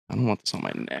I don't want this on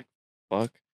my neck.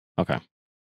 Fuck. Okay.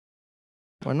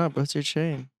 Why not? What's your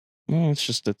chain? No,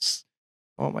 it's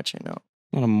I want my chain out.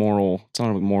 not it's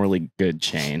not a morally good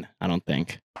chain, I don't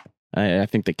think. I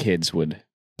think the kids would,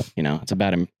 it's a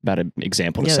bad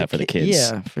example to set for the kids.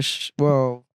 Yeah, for sure.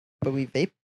 Well, but we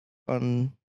vape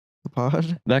on the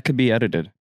pod. That could be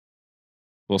edited.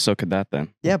 Well, so could that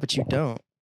then. Yeah, but you don't.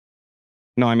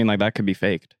 No, I mean, like, that could be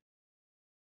faked.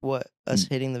 What? Us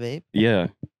hitting the vape? Yeah,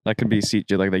 that could be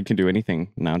CG. Like, they can do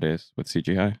anything nowadays with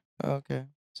CGI. Oh, okay.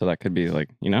 So that could be like,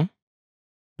 we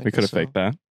could have faked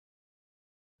that.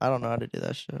 I don't know how to do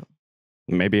that shit.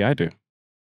 Maybe I do.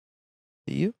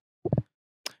 Do you?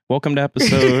 Welcome to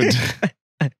episode.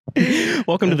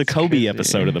 Welcome to the Kobe crazy.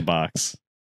 episode of the box.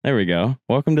 There we go.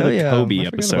 Welcome to the Kobe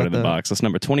episode of the box. That's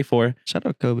number 24. Shout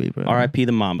out Kobe, bro. R.I.P.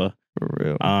 the Mamba. For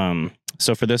real.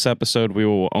 So for this episode, we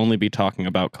will only be talking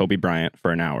about Kobe Bryant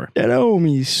for an hour. Dead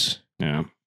homies. Yeah.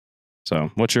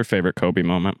 So, what's your favorite Kobe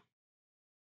moment?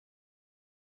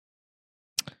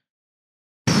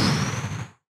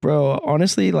 Bro,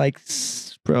 honestly, a lot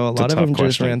of them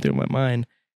just ran through my mind.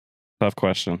 Tough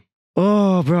question.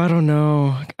 Oh, bro, I don't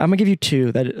know. I'm gonna give you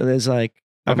two. That is like,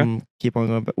 Okay. Keep on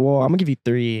going. But, well, I'm gonna give you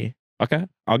three. Okay.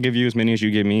 I'll give you as many as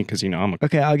you give me because, I'm a...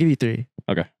 Okay, I'll give you three.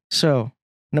 Okay. So,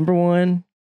 number one,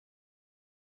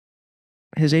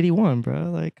 his 81, bro.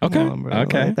 Like, come on, bro.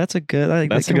 Okay. Like, that's a good.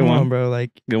 That's a good one, bro.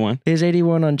 Like, good one. His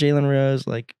 81 on Jalen Rose,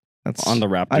 like, that's On the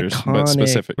Raptors, iconic, but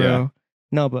specific, bro. yeah.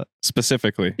 No, but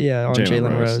Specifically, yeah, on Jalen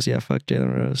Jalen Rose. Rose. Yeah, fuck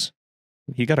Jalen Rose.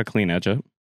 He got a clean edge up.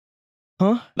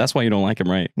 Huh? That's why you don't like him,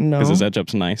 right? No. Because his edge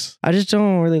up's nice. I just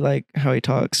don't really like how he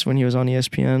talks when he was on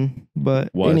ESPN. But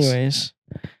anyways,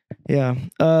 yeah.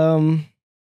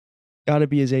 Gotta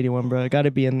be his 81, bro.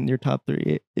 Gotta be in your top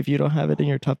three. If you don't have it in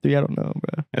your top three, I don't know,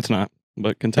 bro. It's not,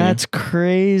 but continue. That's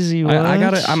crazy. What? I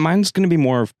gotta. Mine's gonna be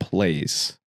more of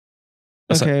plays.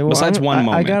 Okay. Well, besides one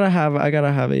moment, I gotta have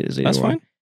it as 81. That's fine.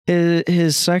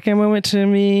 His second moment to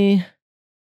me,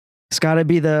 it's gotta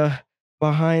be the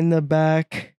behind the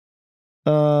back.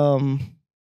 When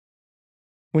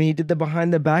he did the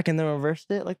behind the back and then reversed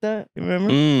it like that, you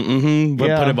remember? But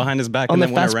Yeah. put it behind his back On and the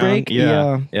then went fast around. break?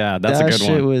 Yeah, that's that a good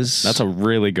shit one. Was, That's a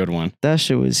really good one. That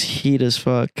shit was heat as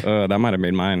fuck. That might have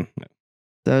made mine.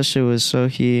 That shit was so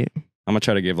heat. I'm gonna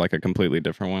try to give like a completely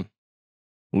different one,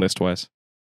 list wise.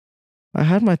 I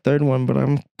had my third one, but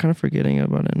I'm kind of forgetting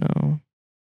about it now.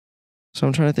 So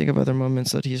I'm trying to think of other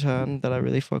moments that he's had that I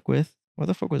really fuck with. Where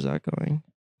the fuck was that going?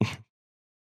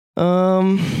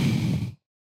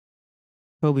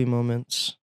 Kobe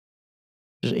moments.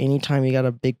 Just anytime he got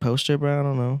a big poster, bro. I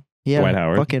don't know. He had Dwight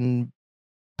Howard. Fucking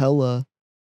hella.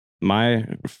 One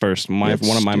of my That's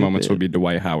moments would stupid. be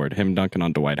Dwight Howard. Him dunking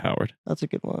on Dwight Howard. That's a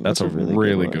good one. That's a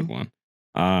really good one.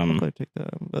 I'll probably take that.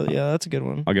 But yeah, that's a good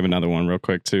one. I'll give another one real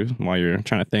quick too while you're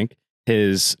trying to think.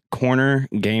 His corner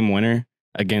game winner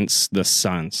against the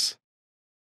Suns.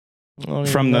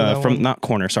 Not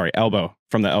corner, sorry, elbow.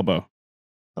 From the elbow.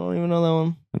 I don't even know that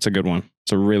one. That's a good one.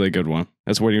 It's a really good one.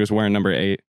 That's when he was wearing number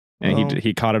 8. And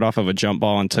he caught it off of a jump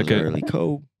ball and took it. Early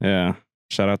Kobe. Yeah.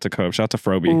 Shout out to Kobe. Shout out to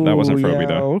Froby. That wasn't Froby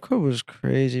though. Kobe was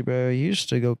crazy, bro. He used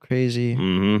to go crazy.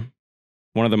 Mm-hmm.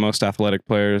 One of the most athletic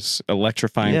players,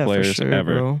 electrifying players for sure,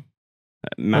 ever. Bro.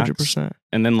 Max. 100%.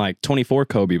 And then like 24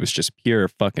 Kobe was just pure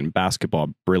fucking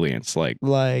basketball brilliance. Like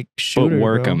shooter,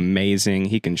 footwork, bro. Amazing.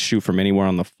 He can shoot from anywhere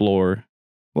on the floor.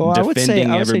 Well, I would say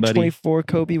everybody. 24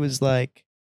 Kobe was like.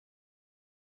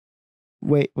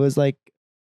 I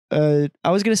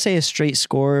was gonna say a straight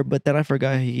scorer, but then I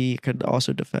forgot he could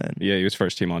also defend. Yeah, he was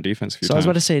first team on defense a few So times. I was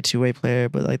about to say a two-way player,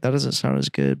 but like that doesn't sound as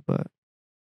good. But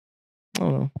I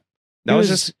don't know.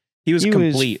 He was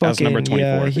complete as number 24.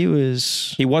 Yeah,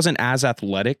 he wasn't as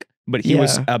athletic, but he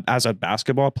was as a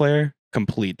basketball player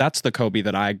complete. That's the Kobe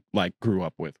that I like grew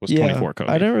up with. Was 24 Kobe.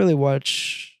 I didn't really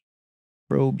watch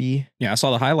Roby. Yeah, I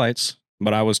saw the highlights,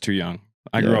 but I was too young.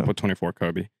 I grew up with 24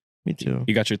 Kobe. Me too.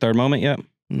 You got your third moment yet?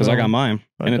 Because I got mine,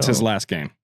 and it's his last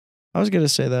game. I was gonna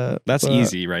say that. That's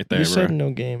easy right there, you bro. said no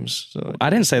games. So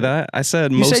I didn't say that. I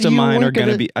said most of mine are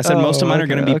gonna be. I said most of mine are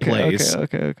gonna be plays.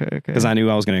 Okay. Because I knew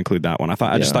I was gonna include that one.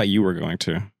 I just thought you were going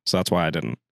to, so that's why I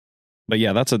didn't. But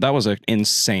yeah, that was an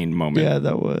insane moment. Yeah,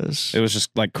 that was. It was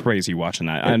just like crazy watching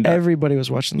that. And everybody was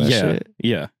watching that shit.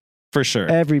 Yeah, for sure.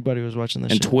 Everybody was watching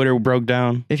that shit. And Twitter broke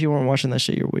down. If you weren't watching that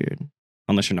shit, you're weird.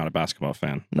 Unless you're not a basketball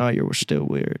fan. No, you're still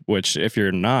weird. Which, if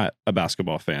you're not a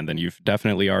basketball fan, then you've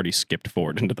definitely already skipped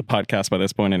forward into the podcast by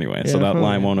this point anyway. So that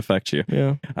line won't affect you.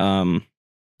 Yeah.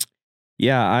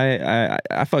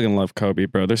 I fucking love Kobe,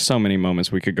 bro. There's so many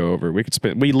moments we could go over.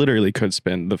 We literally could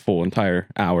spend the full entire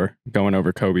hour going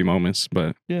over Kobe moments,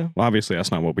 but obviously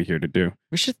that's not what we're here to do.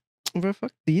 We should Bro,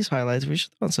 fuck these highlights. We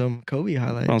should want some Kobe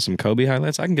highlights. On some Kobe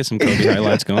highlights, I can get some Kobe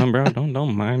highlights going, bro.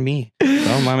 Don't mind me.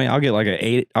 Don't mind me. I'll get like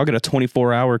I'll get a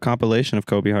 24-hour compilation of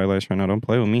Kobe highlights right now. Don't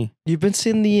play with me. You've been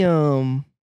seeing the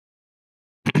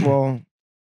well,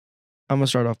 I'm gonna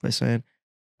start off by saying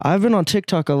I've been on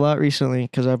TikTok a lot recently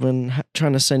because I've been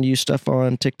trying to send you stuff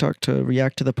on TikTok to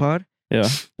react to the pod. Yeah.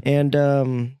 And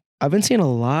I've been seeing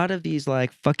a lot of these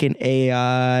like fucking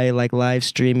AI, like live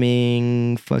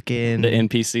streaming, fucking the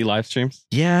NPC live streams.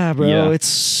 Yeah, bro. Yeah. It's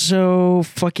so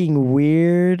fucking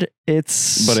weird.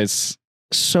 But it's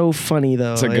so funny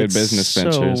though. it's a good business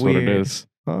venture. so Is what it weird. is.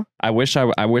 Huh? I wish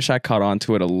I caught on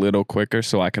to it a little quicker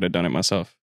so I could have done it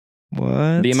myself.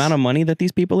 What? The amount of money that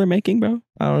these people are making, bro.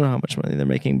 I don't know how much money they're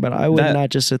making, but I would not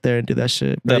just sit there and do that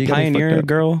shit. Bro. The Pioneer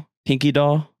girl, Pinky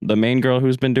Doll, the main girl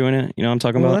who's been doing it. You know what I'm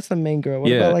talking Well, about? that's the main girl. What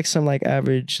Yeah. about like some like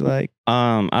average like?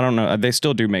 I don't know. They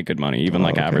still do make good money, even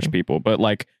like okay. average people. But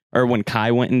like, or when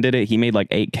Kai went and did it, he made like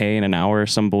 8K in an hour or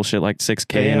some bullshit, like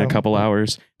 6K in a Damn. couple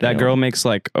hours. That Damn. girl makes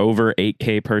like over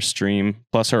 8K per stream,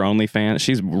 plus her OnlyFans.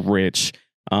 She's rich.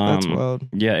 That's wild.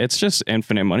 Yeah, it's just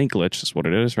infinite money glitch. Is what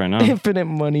it is right now. Infinite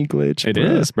money glitch. It bro.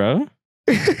 is, bro.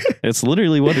 It's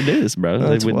literally what it is, bro.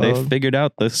 That's They wild. figured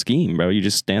out the scheme, bro. You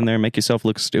just stand there and make yourself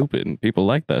look stupid, and people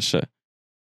like that shit.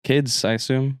 Kids, I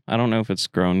assume. I don't know if it's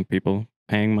grown people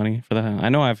paying money for that. I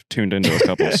know I've tuned into a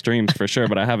couple of streams for sure,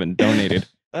 but I haven't donated.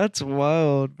 That's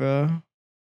wild, bro.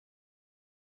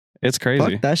 It's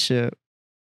crazy. Fuck that shit.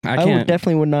 I would can't.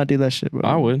 definitely would not do that shit, bro.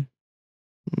 I would.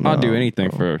 I'll do No, anything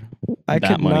bro. for I that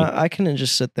could money. not. I couldn't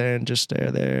just sit there and just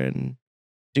stare there and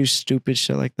do stupid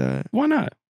shit like that. Why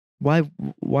not? Why?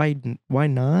 Why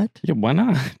not? Yeah, why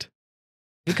not?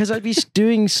 Because I'd be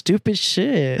doing stupid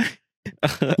shit.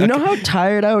 You know how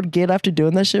tired I would get after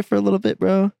doing that shit for a little bit,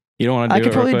 bro? You don't want to do I it could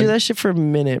real probably quick? do that shit for a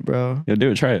minute, bro. Yeah,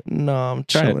 do it. Try it. No, I'm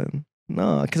Try it. chilling.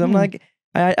 No, because I'm Hmm. like,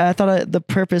 I thought the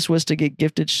purpose was to get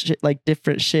gifted shit, like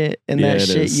different shit, and Yeah, that it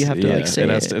shit is. you have to Yeah, like say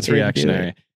it's and do reactionary.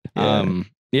 it. Yeah.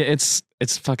 Yeah,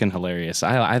 it's fucking hilarious.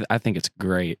 I think it's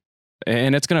great,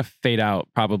 and it's gonna fade out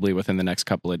probably within the next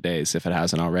couple of days if it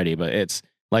hasn't already. But it's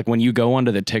like when you go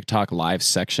onto the TikTok live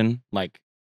section, like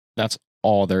that's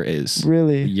all there is.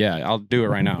 Really? Yeah, I'll do it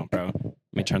right now, bro. Let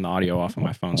me turn the audio off on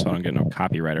my phone so I don't get no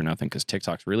copyright or nothing because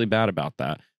TikTok's really bad about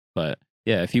that. But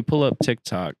yeah, if you pull up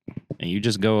TikTok and you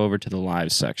just go over to the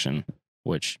live section,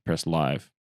 which press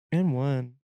live. And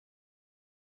one.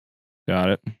 Got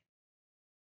it.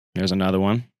 Here's another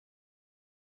one.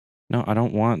 No, I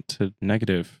don't want to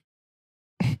negative.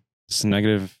 It's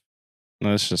negative.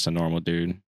 No, it's just a normal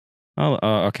dude. Oh,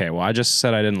 okay. Well, I just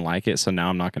said I didn't like it, so now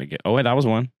I'm not going to get. Oh, wait, that was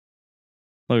one.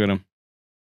 Look at him.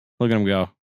 Look at him go.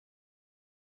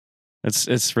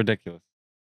 It's ridiculous.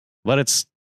 But it's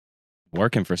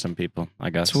working for some people, I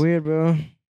guess. It's weird, bro.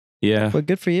 Yeah. But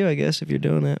good for you, I guess, if you're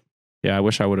doing it. Yeah, I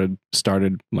wish I would have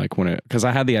started like when it, because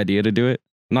I had the idea to do it.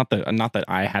 Not that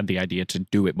I had the idea to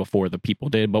do it before the people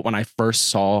did, but when I first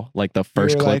saw like the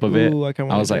first You were clip like, of it, "Ooh, I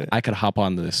I was like, I could hop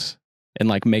on this and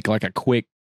like make like a quick,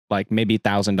 like maybe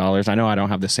 $1,000. I know I don't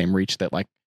have the same reach that like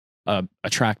a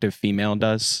attractive female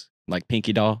does, like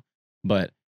Pinky Doll,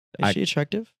 but is she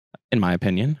attractive? in my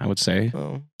opinion, I would say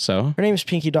Oh, so. her name's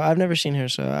Pinky Doll. I've never seen her,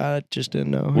 so I just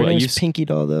didn't know. Her Well, name's you've s- Pinky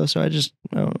Doll, though, so I don't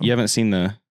know. You haven't seen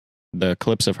the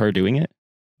clips of her doing it?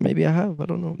 Maybe I have. I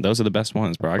don't know. Those are the best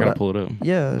ones, bro. I gotta pull it up.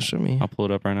 Yeah, show me. I'll pull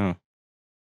it up right now.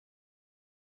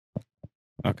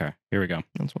 Okay, here we go.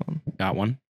 That's one. Got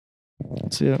one.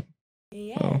 Let's see it.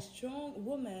 Yeah, Oh. strong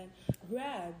woman.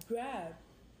 Grab.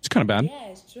 It's kind of bad.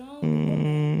 Yeah, strong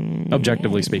woman.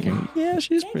 Objectively speaking. Yeah,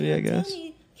 she's pretty, I guess.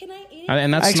 Can I eat it?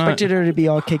 And that's I expected her to be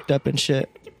all caked up and shit,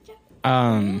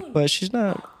 not. but she's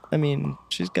not. I mean,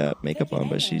 she's got makeup on,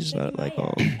 but she's not like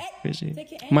all crazy.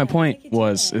 My point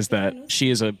is that she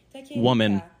is a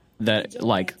woman that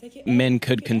like men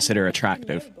could consider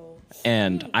attractive,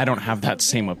 and I don't have that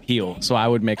same appeal, so I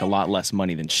would make a lot less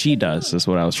money than she does. Is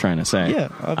what I was trying to say. Yeah,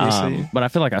 obviously. But I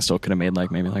feel like I still could have made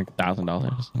like maybe like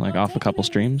 $1,000, like off a couple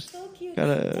streams.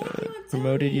 Gotta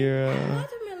promoted your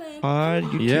pod,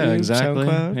 YouTube, Yeah, exactly.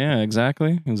 SoundCloud. Yeah,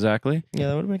 exactly. Yeah,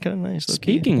 that would have been kind of nice. low-key.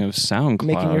 Speaking of SoundCloud,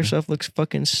 Making yourself look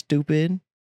fucking stupid.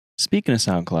 Speaking of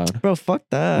SoundCloud, Bro, fuck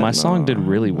that. my song did No,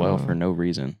 really well no. for no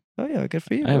reason. Oh yeah, good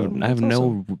for you. I have bro. I have That's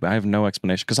no I have no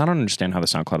explanation because I don't understand how the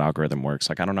SoundCloud algorithm works.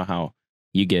 Like I don't know how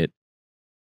you get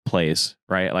plays,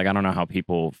 right? Like I don't know how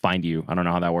people find you. I don't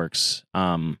know how that works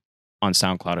on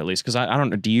SoundCloud at least because I don't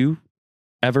know. Do you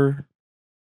ever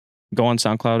go on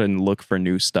SoundCloud and look for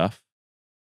new stuff?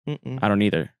 Mm-mm. I don't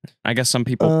either. I guess some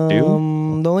people do.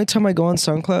 The only time I go on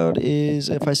SoundCloud is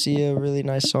if I see a really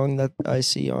nice song that I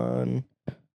see on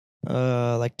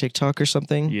like TikTok or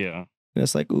something. Yeah. And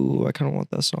it's like, ooh, I kind of want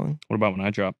that song. What about when I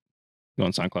drop? Go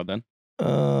on SoundCloud then.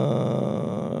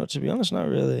 To be honest, not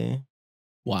really.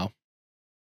 Wow.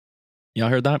 Y'all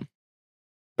heard that?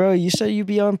 Bro, you said you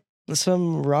be on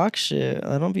some rock shit.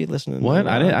 I don't be listening. What? To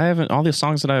I rock. haven't. All the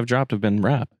songs that I have dropped have been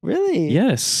rap. Really?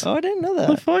 Yes. Oh, I didn't know What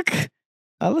that. the fuck?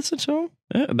 I listen to them.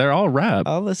 Yeah, they're all rap.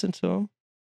 I'll listen to them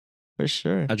for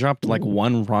sure. I dropped like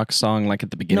one rock song like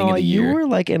at the beginning of the you year. were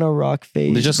like in a rock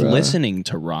phase. They're just bruh. listening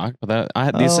to rock, but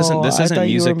this isn't I thought music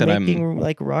you were that making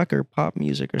like rock or pop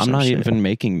music or I'm some not shit. even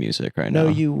making music right now. No,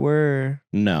 you were.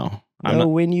 No, I'm No, not.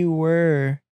 when you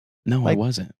were. No, I like-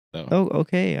 wasn't though. Oh,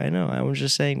 okay. I know. I was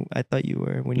just saying. I thought you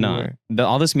were when you No, were.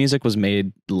 all this music was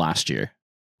made last year,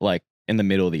 like in the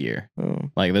middle of the year. Oh,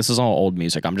 Like this is all old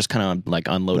music. I'm just kind of like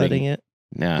unloading. letting it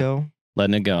Yeah, go.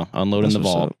 letting it go, unloading That's the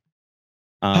what's vault. up.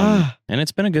 Ah. And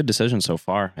it's been a good decision so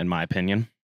far, in my opinion.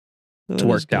 That It's is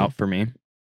worked good. out for me.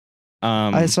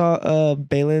 I saw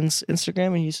Balin's Instagram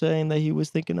and he's saying that he was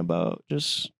thinking about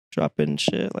just dropping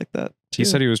shit like that. He too.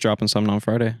 said he was dropping something on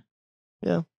Friday.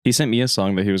 Yeah. He sent me a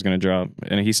song that he was going to drop,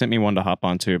 and he sent me one to hop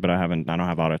on too, but I don't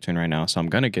have auto-tune right now, so I'm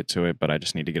going to get to it, but I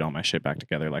just need to get all my shit back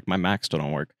together. Like my Mac still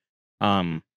don't work.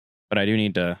 But I do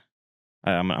need to,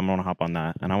 I'm going to hop on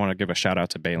that, and I want to give a shout out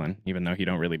to Balin, even though he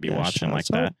don't really be watching like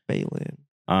shouts out that. Balin.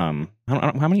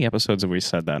 How many episodes have we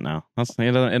said that now?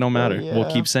 It don't matter. We'll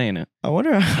yeah. keep saying it. I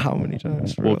wonder how many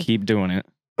times. Bro. We'll keep doing it.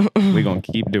 We're going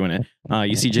to keep doing it.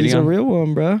 You see He's a Gideon? real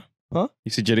one, bro.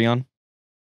 You see Gideon?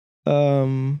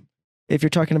 If you're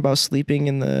talking about sleeping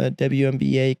in the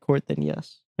WNBA court, then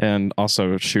yes. And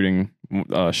also shooting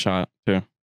a shot too.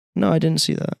 No, I didn't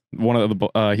see that. One of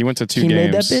the he went to 2 He games.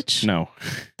 made that bitch? No.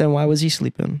 Then why was he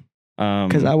sleeping? Because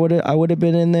Because I would have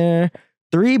been in there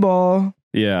 3-ball,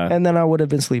 yeah. and then I would have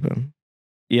been sleeping.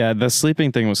 Yeah, the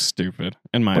sleeping thing was stupid,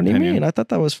 in my What do you opinion. mean? I thought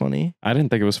that was funny. I didn't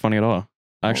think it was funny at all.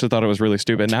 I actually thought it was really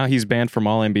stupid. Now he's banned from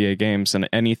all NBA games and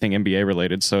anything NBA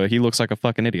related, so he looks like a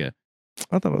fucking idiot.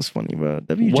 I thought it was funny, bro.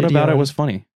 What about it was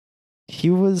funny? He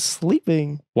was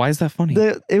sleeping. Why is that funny?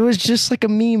 It was just like a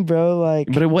meme, bro. Like,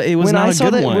 But it was when not I a saw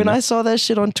good that, one. when I saw that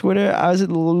shit on Twitter, I was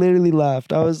literally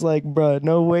laughed. I was like, bro,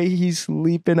 no way he's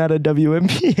sleeping at a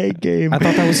WNBA game. I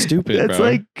thought that was stupid, That's bro.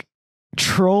 like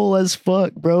troll as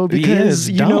fuck, bro. He Because is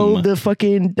you know dumb. the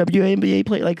fucking WNBA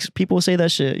play, like people say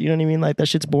that shit. You know what I mean? Like that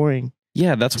shit's boring.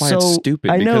 Yeah, that's why so it's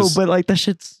stupid. I know, because but like that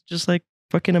shit's just like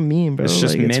fucking a meme, bro. it's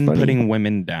just Like, men funny. putting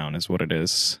women down is what it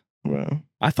is. Bro.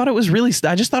 I thought it was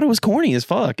I just thought it was corny as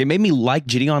fuck. It made me like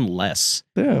Gideon less.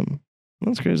 Damn,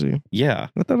 that's crazy. Yeah,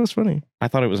 I thought it was funny. I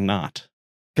thought it was not.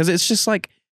 Because it's just like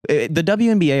the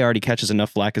WNBA already catches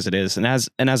enough flack as it is, and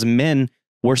as men,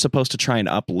 we're supposed to try and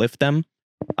uplift them,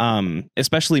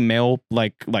 especially male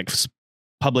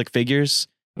public figures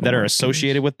that Oh are my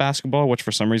associated with basketball, which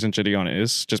for some reason Gideon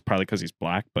is, just probably because he's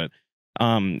black. But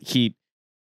he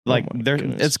my there,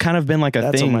 goodness. it's kind of been like a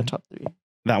That's thing. on my top 3.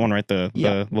 That one right, the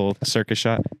little circus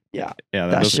shot. Yeah, Yeah,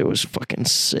 that those, shit was fucking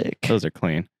sick. those are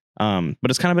clean. But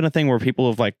it's kind of been a thing where people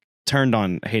have like turned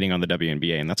on hating on the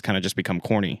WNBA, and that's kind of just become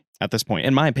corny at this point,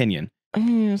 in my opinion. I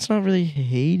mean, it's not really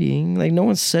hating. Like, no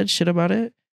one said shit about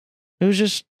it. It was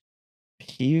just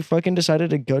he fucking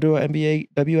decided to go to a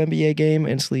WNBA game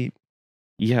and sleep.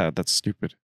 Yeah, that's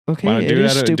stupid. Okay, Why not it do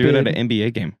is it stupid. at an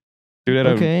NBA game? Do it at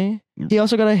Okay. He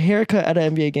also got a haircut at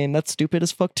an NBA game. That's stupid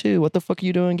as fuck too. What the fuck are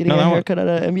you doing getting No, a that one- haircut at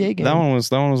an NBA game? that one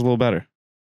was a little better.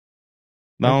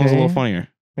 That one was a little Okay. funnier.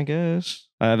 I guess.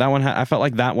 That one I felt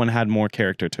like that one had more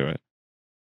character to it,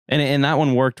 and that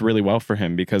one worked really well for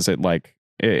him because it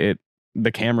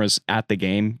the cameras at the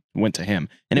game went to him,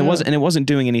 and Yeah. it wasn't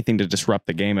doing anything to disrupt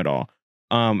the game at all.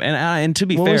 And to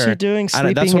be What fair, was he doing?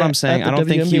 Sleeping that's what I'm at saying. the I don't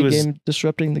think he WNBA was- game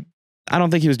disrupting the. I don't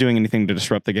think he was doing anything to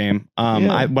disrupt the game.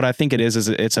 Yeah. What I think it is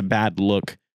it's a bad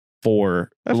look for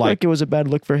I feel like it was a bad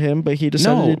look for him, but he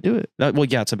decided No. to do it. well,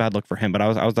 yeah, it's a bad look for him. But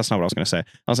that's not what I was going to say.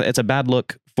 I was like, it's a bad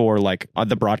look for like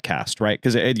the broadcast, right?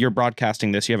 Because you're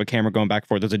broadcasting this, you have a camera going back and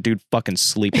forth. There's a dude fucking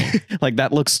sleeping. Like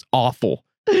that looks awful.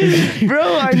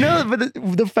 Bro, I know, but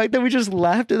the fact that we just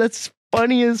laughed, that's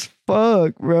funny as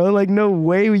fuck, bro. Like, no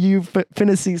way you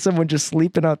finna see someone just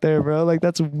sleeping out there, bro. Like,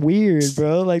 that's weird,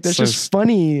 bro. Like, that's So just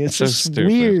funny. It's so just stupid.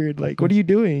 weird. Like, what are you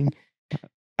doing?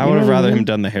 I You would know have what I rather him mean?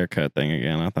 done the haircut thing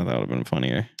again. I thought that would have been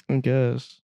funnier. I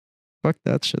guess. Fuck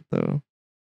that shit, though.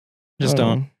 Just I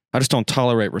don't. I just don't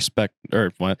tolerate respect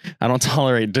or what? I don't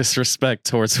tolerate disrespect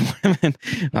towards women.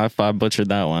 I butchered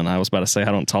that one. I was about to say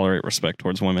I don't tolerate respect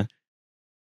towards women.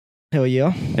 Hell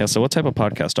yeah. Yeah. So what type of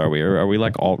podcast are we? Are we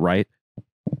like alt-right,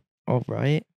 All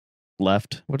right.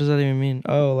 left? What does that even mean?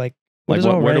 Oh, like, what Like does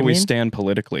all where right do we mean? stand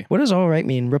politically? What does all right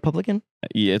mean? Republican?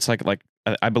 Yeah, it's like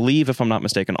I believe, if I'm not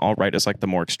mistaken, alt-right is like the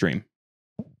more extreme.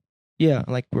 Yeah,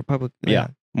 like Republican. Yeah.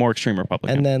 More extreme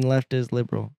Republican. And then left is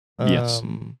liberal. Yes.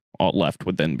 Alt left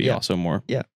would then be Yeah. also more.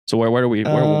 Yeah. So where do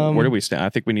we stand? I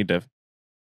think we need to.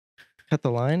 Cut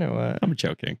the line or what? I'm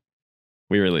joking.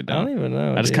 We really I don't. don't even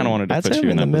know. I just kind of wanted to I'd put say you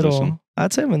I'm in that the middle. position.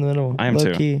 I'd say I'm in the middle. I am low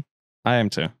too. Key. I am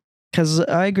too. Because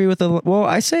I agree with well,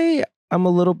 I say I'm a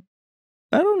little.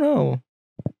 I don't know.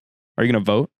 Are you going to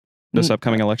vote this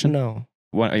upcoming election? No.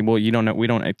 Well, you don't know. We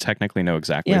don't technically know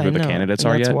exactly Yeah, who I the know, candidates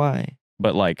and are that's yet. why.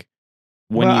 But like,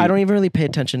 Well, I don't even really pay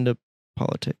attention to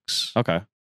politics. Okay.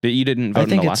 You didn't vote I in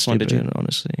think the it's last one, did you? stupid,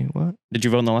 honestly. What? Did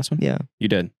you vote in the last one? Yeah. You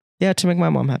did. Yeah, to make my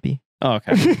mom happy. Oh,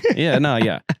 okay. Yeah, no,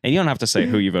 yeah. And you don't have to say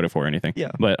who you voted for or anything.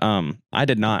 Yeah. But I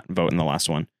did not vote in the last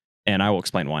one. And I will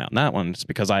explain why on that one. It's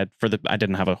because I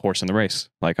didn't have a horse in the race.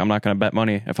 Like, I'm not going to bet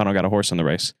money if I don't got a horse in the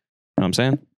race. You know what I'm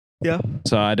saying? Yeah.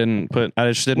 So I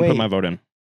just didn't put my vote in.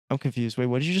 I'm confused. Wait,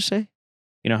 what did you just say?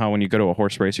 You know how when you go to a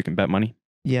horse race, you can bet money?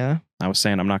 Yeah. I was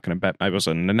saying I'm not going to bet. It was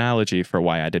an analogy for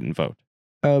why I didn't vote.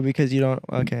 Oh, because you don't.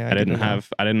 Okay. I didn't.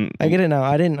 I get it now.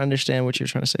 I didn't understand what you were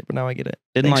trying to say, but now I get it.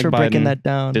 Didn't Thanks like for Biden, breaking that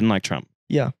down. Didn't like Trump.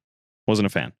 Yeah. Wasn't a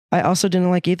fan. I also didn't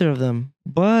like either of them,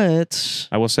 but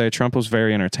I will say Trump was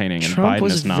very entertaining, and Trump Biden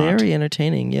was is not. very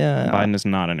entertaining. Yeah. Biden is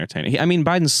not entertaining. I mean,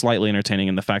 Biden's slightly entertaining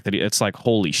in the fact that it's like,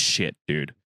 holy shit,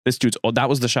 dude. This dude's old. That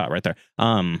was the shot right there.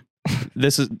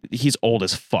 He's old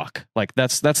as fuck. Like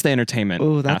that's the entertainment.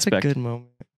 Oh, that's aspect. a good moment.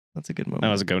 That's a good moment.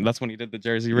 That was a good one. That's when he did the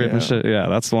jersey rip and shit. Yeah,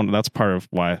 that's part of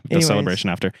why the celebration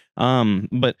after.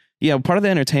 But yeah, part of the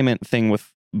entertainment thing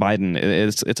with Biden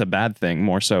is it's a bad thing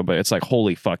more so, but it's like,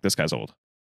 holy fuck, this guy's old.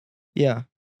 Yeah.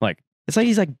 Like it's like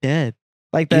he's like dead.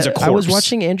 Like that. He's a corpse. I was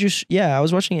watching Andrew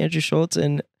Schulz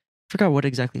and I forgot what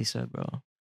exactly he said, bro.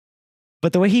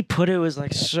 But the way he put it was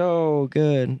like so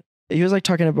good. He was like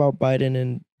talking about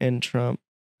Biden and Trump.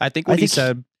 I think he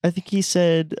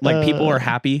said like people are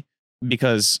happy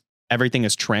because everything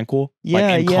is tranquil,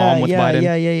 calm with Biden.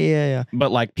 Yeah.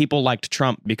 But like people liked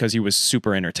Trump because he was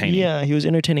super entertaining. Yeah, he was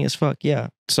entertaining as fuck. Yeah.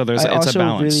 So it's also a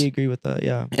balance. Really agree with that.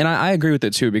 Yeah. And I agree with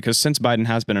it too, because since Biden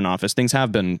has been in office, things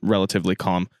have been relatively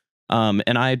calm.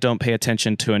 And I don't pay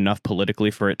attention to enough politically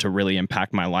for it to really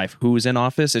impact my life. Who's in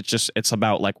office? It's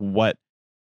about what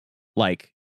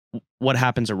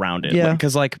happens around it. Yeah,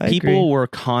 because like I people agree. were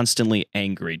constantly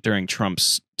angry during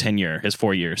Trump's tenure, his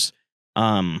 4 years,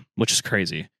 which is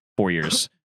crazy. 4 years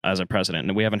as a president,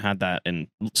 and we haven't had that in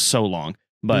so long.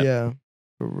 But yeah,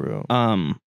 for real.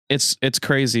 It's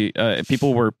crazy.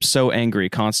 People were so angry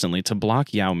constantly to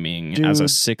block Yao Ming as a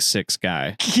 6'6"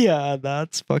 guy. Yeah,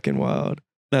 that's fucking wild.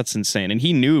 That's insane. And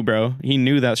he knew, bro. He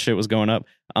knew that shit was going up.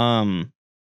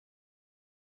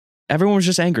 Everyone was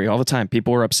just angry all the time.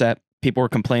 People were upset. People were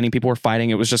complaining. People were fighting.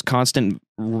 It was just constant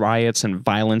riots and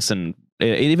violence. And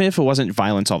even if it wasn't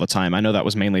violence all the time, I know that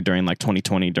was mainly during like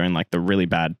 2020, during like the really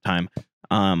bad time.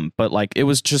 But like it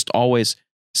was just always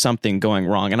something going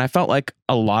wrong. And I felt like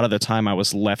a lot of the time I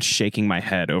was left shaking my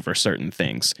head over certain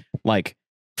things. Like,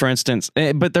 for instance,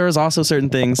 but there was also certain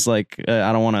things like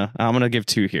I'm going to give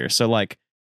two here. So like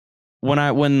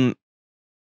when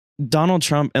Donald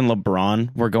Trump and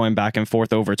LeBron were going back and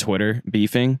forth over Twitter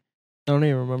beefing, I don't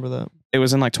even remember that. it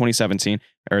was in like 2017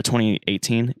 or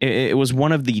 2018. It was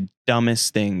one of the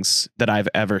dumbest things that I've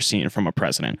ever seen from a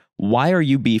president. Why are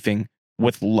you beefing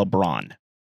with LeBron?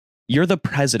 You're the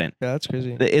president. Yeah, that's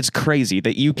crazy. It's crazy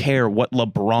that you care what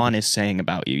LeBron is saying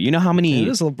about you. You know how many? It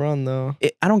is LeBron though.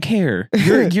 I don't care.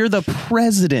 You're the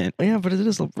president. Yeah, but it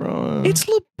is LeBron. It's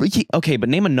okay, but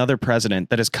name another president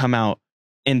that has come out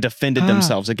and defended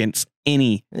themselves against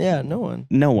any. Yeah, no one.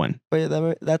 No one. But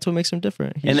yeah, that's what makes him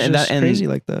different. He's And just that- and- crazy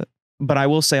like that. But I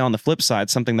will say on the flip side,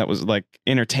 something that was like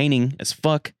entertaining as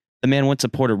fuck. The man went to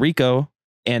Puerto Rico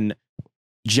and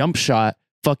jump shot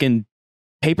fucking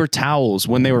paper towels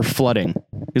when they were flooding.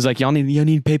 He's like, y'all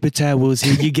need paper towels.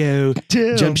 Here you go.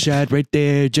 Damn. Jump shot right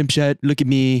there. Jump shot. Look at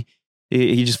me.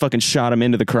 He just fucking shot him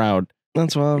into the crowd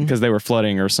That's wild. because they were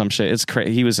flooding or some shit. It's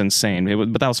crazy. He was insane.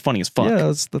 But that was funny as fuck.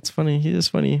 Yeah, that's funny. He is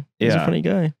funny. He's a Yeah. funny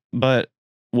guy. But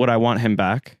would I want him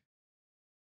back?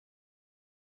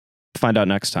 Find out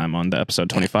next time on the episode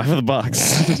 25 of the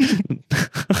box.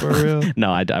 For real.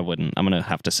 No, I wouldn't. I'm gonna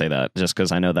have to say that just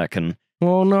because I know that can.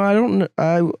 Well, no, I don't.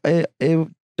 It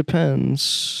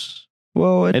depends.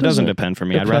 Well, It doesn't depend for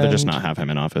me. I'd rather just depend. not have him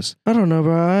in office. I don't know,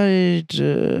 bro.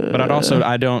 But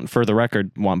I don't, for the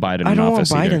record, want Biden I in don't want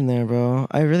office Biden either. there, bro.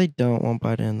 I really don't want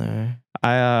Biden in there.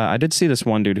 I did see this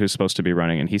one dude who's supposed to be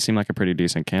running, and he seemed like a pretty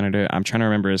decent candidate. I'm trying to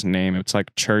remember his name. It's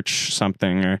like Church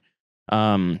something, or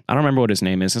I don't remember what his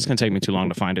name is. It's gonna take me too long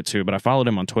to find it too. But I followed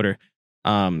him on Twitter,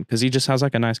 Because he just has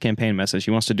like a nice campaign message.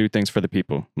 He wants to do things for the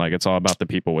people. Like it's all about the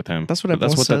people with him. That's what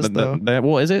everyone says, though.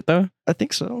 Well, is it though? I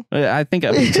think so. I think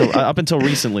up until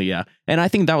recently, yeah. And I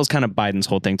think that was kind of Biden's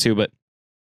whole thing too. But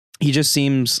he just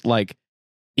seems like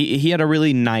he had a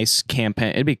really nice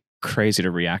campaign. It'd be crazy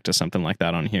to react to something like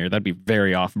that on here. That'd be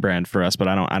very off brand for us. But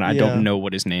I don't know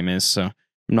what his name is, so I'm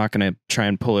not gonna try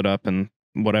and pull it up and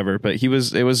whatever. But it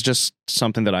was just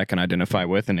something that I can identify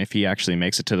with. And if he actually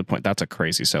makes it to the point, that's a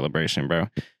crazy celebration, bro.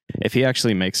 If he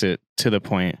actually makes it to the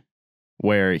point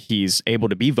where he's able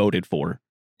to be voted for,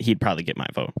 he'd probably get my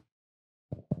vote.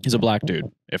 He's a black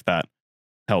dude, if that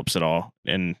helps at all.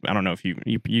 And I don't know if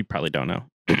you probably don't know.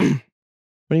 What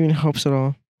do you mean helps at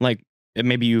all? Like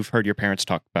maybe you've heard your parents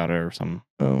talk about it or something.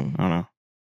 Oh, I don't know.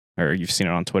 Or you've seen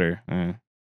it on Twitter.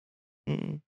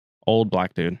 Old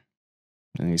black dude.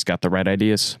 And he's got the right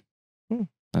ideas.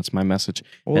 That's my message.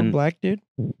 Old black dude?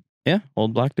 Yeah,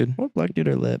 old black dude. Old black dude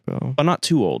are lit, bro. But not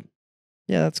too old.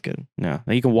 Yeah, that's good. Yeah,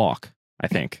 he can walk, I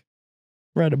think.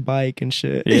 Ride a bike and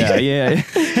shit. Yeah.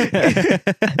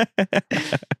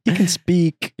 He can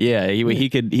speak. Yeah, he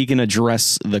can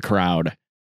address the crowd.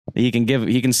 He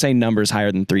can say numbers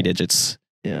higher than 3 digits.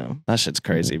 Yeah. That shit's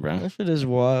crazy, bro. That shit is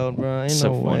wild, bro. Ain't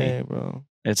So no funny. way, bro.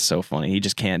 It's so funny. He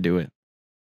just can't do it.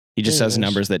 He just says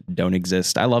numbers that don't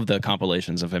exist. I love the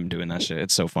compilations of him doing that shit.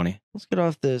 It's so funny. Let's get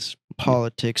off this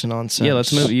politics nonsense. Yeah,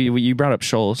 let's move. You brought up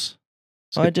Schulz.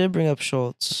 I did bring up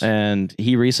Schulz. And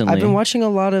he recently... I've been watching a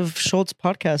lot of Schulz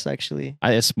podcasts, actually.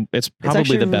 It's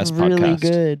probably the best really podcast.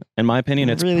 Good. In my opinion,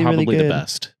 it's really, probably really the good.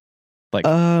 best. Like,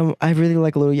 I really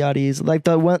like Lil Yachty's. Like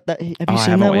the one that... Have you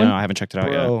seen that one? No, I haven't checked it out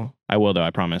yet. I will, though,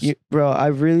 I promise.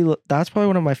 That's probably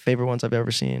one of my favorite ones I've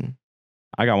ever seen.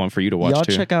 I got one for you to watch, Y'all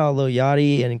too. check out Lil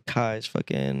Yachty and Kai's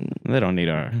fucking... They don't need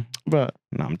our... Bro.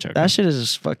 No, I'm joking. That shit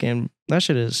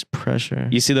is pressure.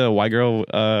 You see the white girl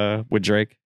with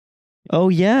Drake? Oh,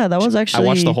 yeah. That was actually... I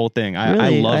watched the whole thing. I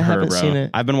Really? love I her, haven't bro. seen it.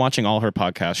 I've been watching all her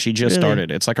podcasts. She just Really?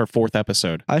 started. It's like her 4th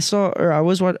episode. I saw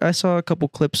a couple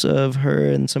clips of her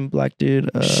and some black dude.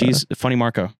 She's Funny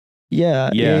Marco. Yeah.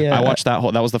 I watched that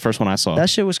whole... That was the first one I saw. That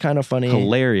shit was kind of funny.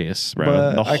 Hilarious, bro.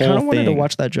 But The whole I kind of wanted to thing.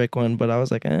 watch that Drake one, but I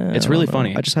was like, It's I really don't know.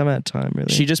 funny. I just haven't had time,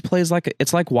 really. She just plays like...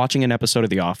 It's like watching an episode of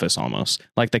The Office, almost.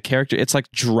 Like, the character... It's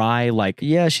like dry, like...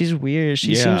 Yeah, she's weird.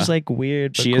 She seems like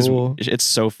weird, but she cool. is... It's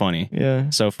so funny. Yeah.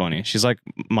 So funny. She's like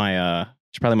my...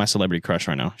 She's probably my celebrity crush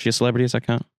right now. She a celebrity? Does that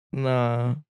count?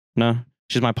 Nah. No?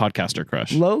 She's my podcaster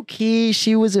crush. Low key,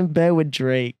 she was in bed with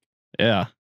Drake. Yeah.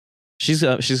 She's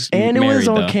And married, it was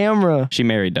on though. camera. She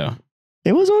married, though.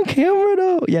 It was on camera,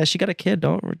 though. Yeah, she got a kid,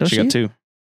 don't she? She got 2.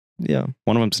 Yeah.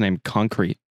 One of them's named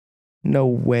Concrete. No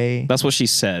way. That's what she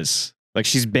says. Like,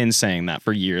 she's been saying that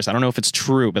for years. I don't know if it's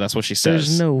true, but that's what she says.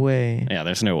 There's no way. Yeah,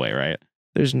 there's no way, right?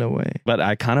 There's no way. But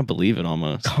I kind of believe it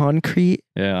almost. Concrete?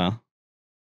 Yeah.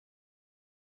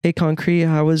 Hey, Concrete,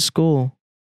 how was school?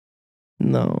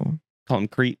 No.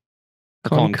 Concrete.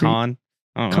 Call him Concrete. Con.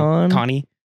 I don't know. Con? Connie.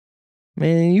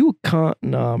 Man, you a con.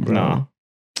 Nah, bro. Nah.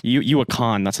 You a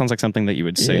con. That sounds like something that you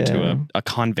would say Yeah. to a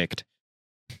convict.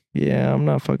 Yeah, I'm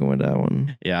not fucking with that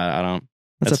one. Yeah, I don't.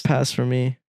 That's a pass for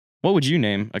me. What would you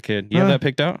name a kid? You have that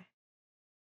picked out?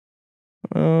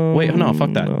 Wait, no,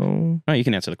 fuck that. No. Oh, you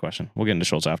can answer the question. We'll get into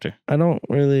Schultz after. I don't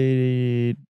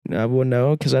really. I would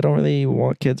know because I don't really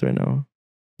want kids right now.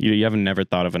 You haven't never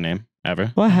thought of a name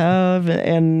ever? Well, I have,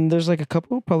 and there's like a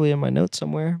couple probably in my notes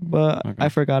somewhere, but Okay. I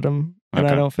forgot them, and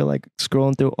I Okay. don't feel like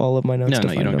scrolling through all of my notes. No, to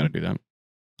you find don't got to them. do that.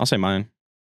 I'll say mine.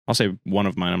 I'll say one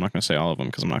of mine. I'm not going to say all of them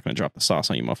because I'm not going to drop the sauce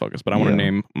on you motherfuckers. But I want to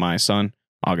Yeah. name my son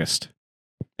August.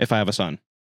 If I have a son,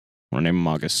 I want to name him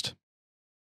August.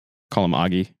 Call him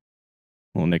Augie.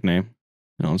 Little nickname.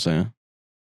 You know what I'm saying?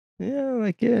 Yeah, I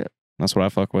like it. That's what I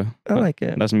fuck with. I like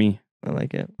it. That's me. I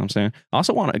like it. You know what I'm saying? I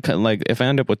also want to, like, if I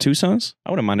end up with 2 sons, I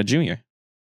wouldn't mind a junior.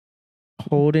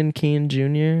 Holden Keane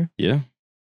Jr. Yeah.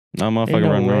 No motherfucker Ain't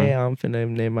no run way wrong. I'm finna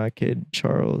name my kid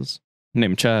Charles.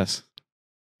 Name him Chaz.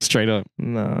 Straight up.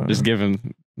 No, Just give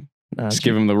him nah,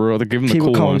 give him the rule. Give him the people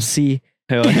cool call one. him C.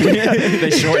 Hell, they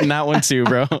shorten that one too,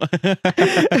 bro.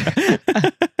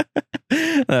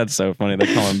 That's so funny.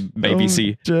 They call him Baby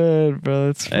C. Dead, bro.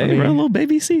 That's funny. Hey, bro, little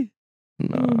Baby C.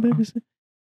 No, Little Baby C.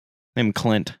 Name him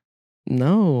Clint.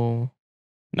 no.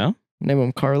 No? Name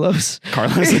him Carlos.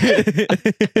 Carlos.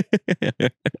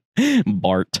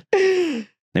 Bart. Name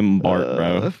him Bart,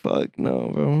 bro. Fuck no,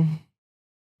 bro.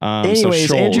 So Anyways,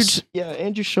 Schulz.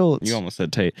 Andrew Schultz. You almost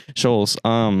said Tate. Schulz.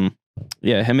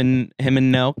 Yeah, him and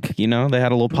Nelk, you know, they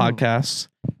had a little podcast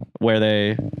where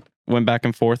they went back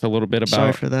and forth a little bit about.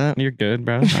 Sorry for that. You're good,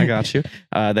 bro. I got you.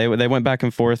 They went back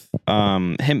and forth.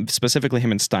 Him specifically,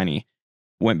 him and Steiny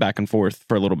went back and forth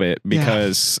for a little bit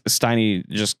because Steiny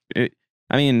just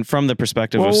I mean, from the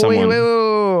perspective Whoa, of someone.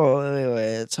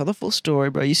 wait. Tell the full story,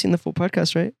 bro. You seen the full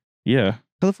podcast, right? Yeah,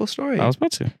 Tell the full story. I was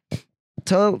about to.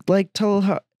 Tell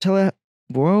it.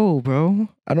 Whoa, bro.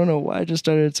 I don't know why I just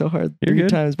started so hard You're 3 good.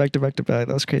 times back to back to back.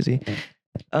 That was crazy.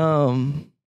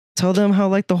 Tell them how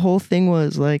like the whole thing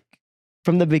was like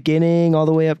from the beginning all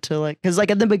the way up to like, cause like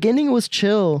at the beginning it was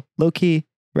chill, low key,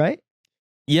 right?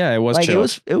 Yeah, it was Like chill.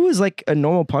 it was like a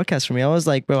normal podcast for me. I was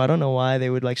like, bro, I don't know why they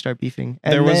would like start beefing,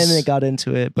 and There then was- it got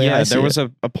into it. But yeah, there was a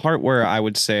part where I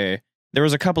would say there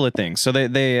was a couple of things. So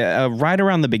they right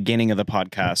around the beginning of the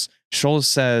podcast, Schulz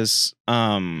says,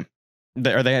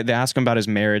 they ask him about his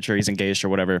marriage or he's engaged or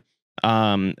whatever.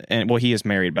 And well, he is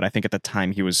married, but I think at the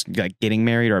time he was like getting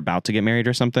married or about to get married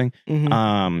or something.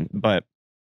 Mhm. But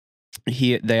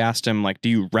they asked him like, do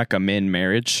you recommend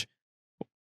marriage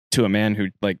to a man who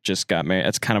like just got married?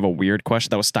 That's kind of a weird question.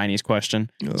 That was Steiny's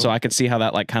question. Oh. So I could see how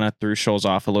that like kind of threw Schulz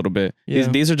off a little bit. Yeah.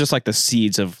 These are just like the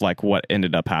seeds of like what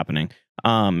ended up happening.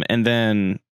 And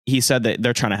then he said that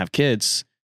they're trying to have kids,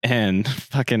 and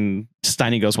fucking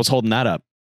Steiny goes, "What's holding that up?"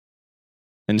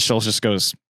 And Schulz just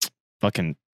goes,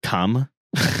 "Fucking come."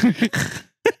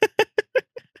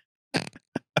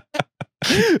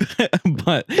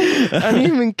 But I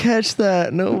didn't even catch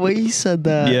that. No way you said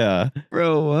that. yeah.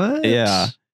 Bro, what? Yeah.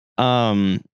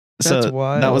 So That's that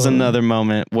was wild. another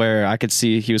moment where I could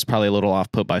see he was probably a little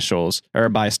off put by Schulz or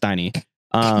by Steiny.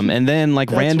 And then like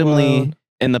That's randomly wild.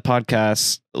 in the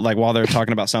podcast, like while they're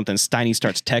talking about something, Steiny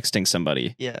starts texting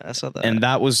somebody. Yeah, I saw that. And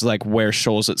that was like where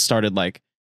Schulz started like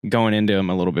going into him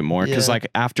a little bit more. Cause Yeah. like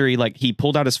after he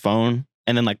pulled out his phone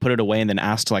and then like put it away and then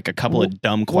asked like a couple of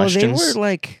dumb Well, questions.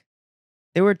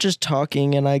 they were just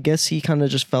talking, and I guess he kind of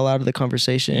just fell out of the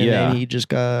conversation. Yeah. And he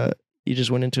just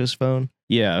went into his phone.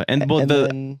 Yeah. And well, And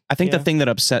then, I think yeah. the thing that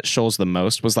upset Schulz the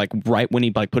most was like right when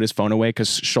he like put his phone away,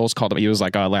 because Schulz called him. He was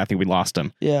like, "Oh, I think we lost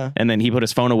him." Yeah. And then he put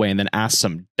his phone away and then asked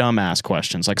some dumbass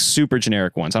questions, like super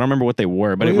generic ones. I don't remember what they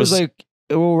were, but Well, it he was like,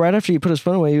 well, right after he put his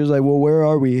phone away, he was like, well, where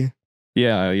are we?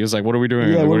 yeah. He was like, "What are we doing?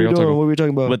 Yeah, Like, what are we y'all doing? talking What are we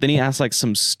talking about? But then he asked like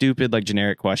some stupid like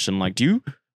generic question, like, "Do you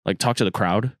like talk to the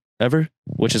crowd ever?"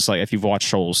 Which is like, if you've watched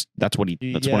Schulz, that's what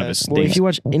that's one of his Well, things. if you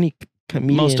watch any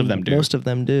comedian, Most of them do. Most of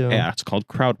them do. Yeah, it's called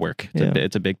crowd work. Yeah.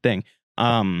 It's a big thing.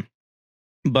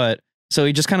 But so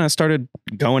he just kind of started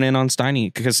going in on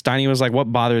Steiny, because Steiny was like,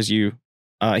 "What bothers you?"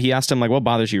 He asked him like, "What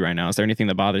bothers you right now? Is there anything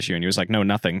that bothers you?" And he was like, "No,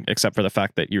 nothing, except for the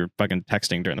fact that you were fucking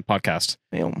texting during the podcast."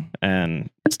 Damn. And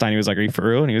Steiny was like, "Are you for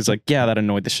real?" And he was like, "Yeah, that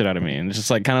annoyed the shit out of me." And just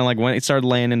like kind of like when it started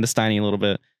laying into Steiny a little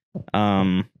bit,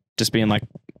 just being like,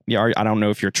 "Yeah, I don't know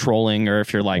if you're trolling or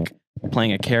if you're like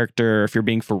playing a character, or if you're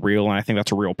being for real." And I think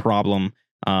that's a real problem.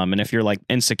 And if you're like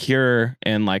insecure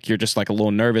and like you're just like a little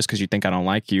nervous because you think I don't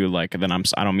like you, like then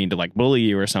I don't mean to like bully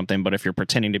you or something. But if you're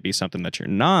pretending to be something that you're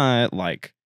not,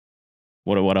 like,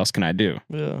 what else can I do?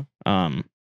 Yeah.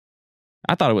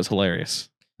 I thought it was hilarious,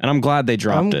 and I'm glad they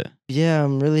dropped it. Yeah,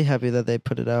 I'm really happy that they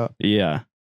put it out. Yeah,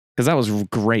 because that was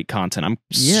great content. I'm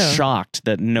Yeah. shocked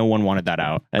that no one wanted that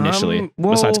out initially,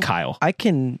 Well, besides Kyle.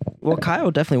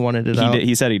 Kyle definitely wanted it out.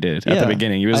 He said he did at Yeah. the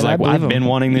beginning. He was And I like, well, believe "I've been him.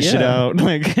 wanting this shit Yeah. out."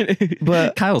 Like,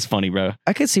 But- Kyle's funny, bro.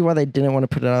 I could see why they didn't want to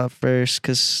put it out first,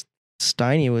 because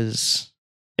Steiny was.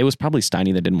 It was probably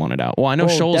Steiny that didn't want it out. Well, I know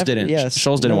Schulz didn't. Yes,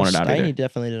 Schulz didn't want it out Steiny either.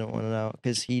 definitely didn't want it out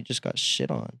because he just got shit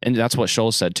on. And that's what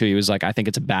Schulz said too. He was like, "I think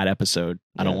it's a bad episode.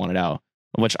 I don't Yeah. want it out."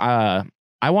 Which I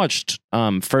watched.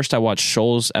 First, I watched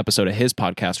Schulz episode of his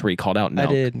podcast where he called out Nelk.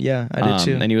 I did, yeah, I did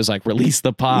too. And he was like, "Release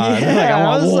the pod." Yeah, Like, I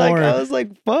want more. I was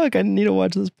like, fuck, I need to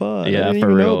watch this pod. I Yeah, didn't for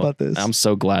even real. know about this. I'm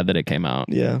so glad that it came out.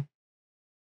 Yeah,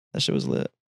 that shit was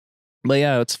lit. But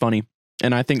yeah, it's funny.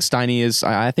 And I think Steiny is.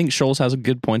 I think Schulz has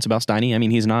good points about Steiny. I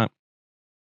mean, he's not.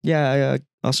 Yeah, I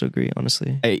also agree,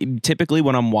 honestly. Typically,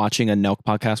 when I'm watching a Nelk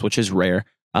podcast, which is rare,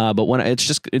 but when it's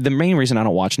just the main reason I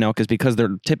don't watch Nelk is because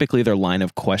their line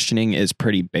of questioning is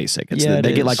pretty basic. It's Yeah,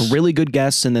 they it get like is. really good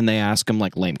guests and then they ask them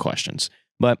like lame questions.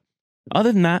 But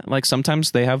other than that, like sometimes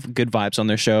they have good vibes on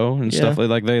their show and stuff.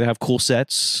 Like they have cool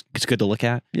sets. It's good to look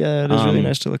at. Yeah, it is really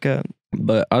nice to look at.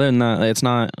 But other than that, it's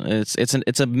not.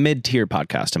 It's a mid tier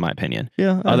podcast in my opinion.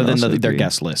 Yeah, I Other than also their agree.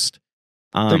 guest list.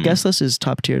 Their guest list is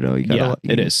top tier though. You gotta,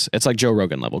 Yeah, it is. It's like Joe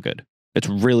Rogan level good. It's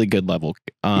really good level.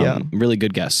 Really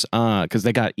good guests. Because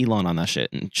they got Elon on that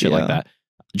shit and shit like Yeah. that.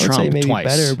 I'd say Trump maybe twice.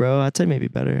 better, bro. I'd say maybe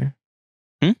better.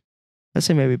 Hmm? I'd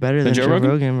say maybe better Than than Joe Joe Rogan?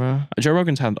 Rogan, bro. Joe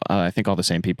Rogan's had, I think, all the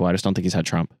same people. I just don't think he's had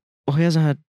Trump. Well, he hasn't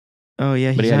had. Oh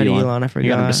yeah, But he's he had had Elon. Elon. I He got him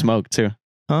forgot. to smoke too.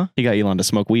 Huh? He got Elon to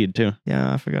smoke weed too.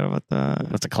 Yeah, I forgot about that.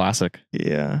 That's a classic.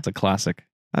 Yeah, It's a classic.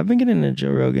 I've been getting into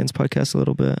Joe Rogan's podcast a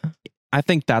little bit. I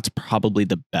think that's probably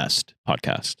the best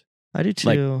podcast. I do too.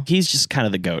 Like he's just kind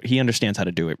of the goat. He understands how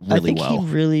to do it really I think well. he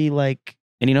really like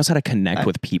and he knows how to connect I-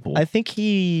 with people. I think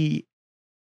the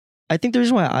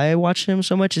reason why I watch him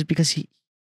so much is because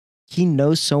he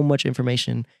knows so much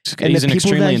information. And He's the an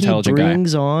people extremely that intelligent he guy.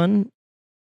 brings on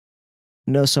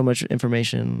know so much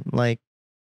information. Like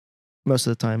most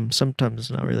of the time, sometimes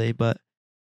not really, but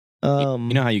You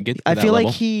know how you get to I that feel level?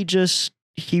 like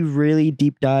he really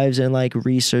deep dives and like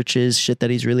researches shit that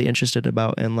he's really interested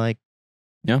about and like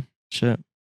shit.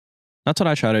 That's what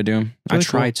I try to do. I really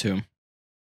try to.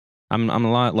 I'm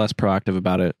a lot less proactive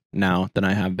about it now than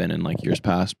I have been in like years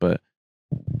past, but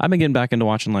I've been getting back into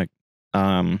watching like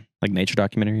nature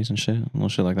documentaries and shit, little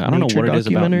shit like that. I don't know Nature what it is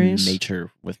about documentaries?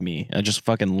 nature with me. I just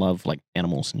fucking love like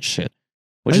animals and shit.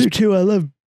 I do too. I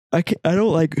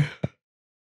don't like. I'm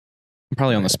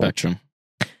probably on the spectrum.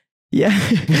 Yeah.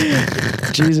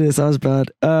 Jesus, that was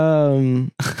bad.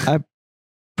 I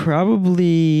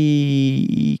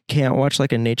probably can't watch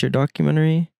like a nature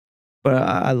documentary, but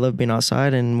I love being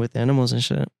outside and with animals and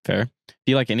shit. Fair. Do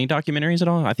you like any documentaries at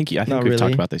all? I think Not we've talked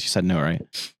really. about this. You said no, right?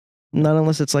 Not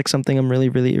unless it's like something I'm really,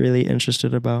 really, really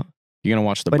interested about. You're gonna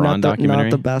watch the But Braun documentary?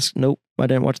 not the Nope, I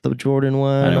didn't watch the Jordan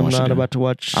one. didn't I'm watch it not either. about to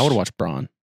watch. I would watch Braun.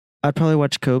 I'd probably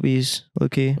watch Kobe's.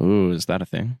 Okay. Ooh, is that a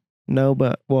thing? No,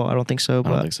 but well, I don't think so. I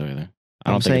don't But think so either. I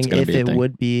I'm don't think saying it's gonna if be a it thing.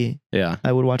 would be, Yeah.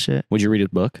 I would watch it. Would you read his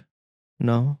book?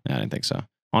 No, Yeah, I didn't think so.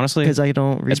 Honestly, because I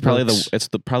don't read. it's probably books.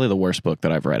 probably the worst book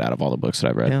that I've read out of all the books that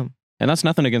I've read. Damn. And that's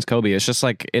nothing against Kobe. It's just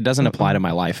like it doesn't apply to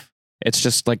my life. It's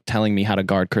just like telling me how to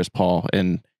guard Chris Paul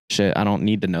and shit. I don't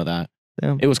need to know that.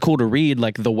 Damn. It was cool to read,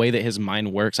 like the way that his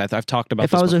mind works. I've talked about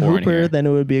If this I was a before in hooper, here. then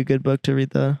it would be a good book to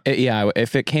read. Yeah,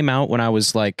 if it came out when I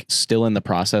was like still in the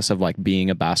process of like being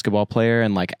a basketball player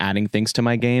and like adding things to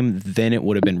my game, then it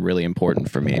would have been really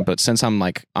important for me. But since I'm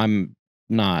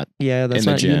not, Yeah, that's In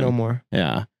the not you gym. no more.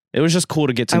 yeah, it was just cool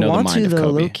to get to I know the want mind to of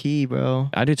though, Kobe. low key, bro.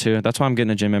 I do too. That's why I'm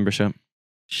getting a gym membership.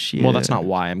 Shit. Well, that's not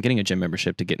why. I'm getting a gym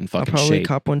membership to get in I'll fucking probably shape.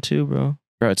 cop one too, bro.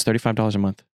 Bro, it's $35 a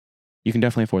month. You can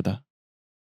definitely afford that.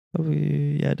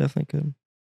 Probably, yeah, definitely could.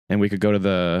 And we could go to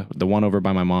the one over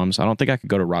by my mom's. I don't think I could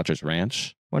go to Rogers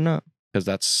Ranch Why not? because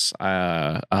that's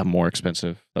more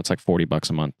expensive. That's like $40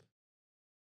 a month.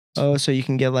 Oh, so you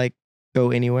can get like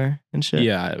go anywhere and shit.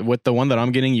 Yeah, with the one that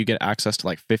I'm getting, you get access to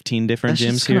like 15 different That's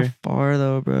gyms just kind here. of far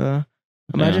though, bro.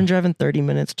 Imagine driving 30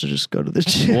 minutes to just go to the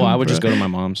gym. Well, I would just bro. go to my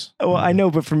mom's. Well, I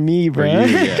know, but for me, For bro.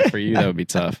 you, yeah, for you that would be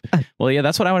tough. Well, yeah,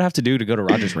 that's what I would have to do to go to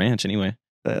Rogers Ranch anyway.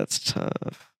 That's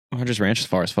tough. Rogers Ranch is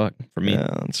far as fuck for me. Yeah,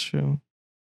 that's true.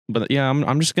 But yeah,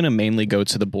 I'm just gonna mainly go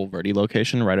to the Bulverde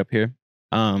location right up here,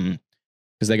 because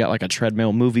they got like a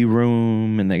treadmill movie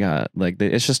room and they got like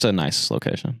it's just a nice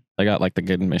location. They got like the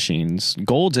good machines.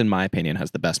 Gold's, in my opinion,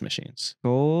 has the best machines.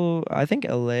 Gold, I think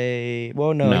LA.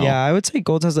 Well, no, No. yeah, I would say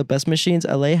Gold has the best machines.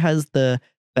 LA has the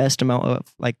best amount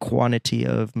of like quantity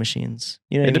of machines.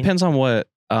 You know, what It I mean? depends on what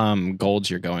Golds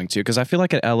you're going to, because I feel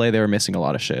like at LA they were missing a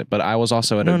lot of shit. But I was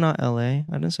also at No, not LA. I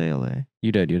didn't say LA.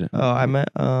 You did. Oh, I meant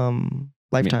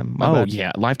Lifetime. My Oh bad.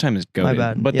 yeah, Lifetime is goated.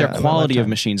 bad. But Yeah, I their meant quality of Lifetime.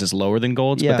 machines is lower than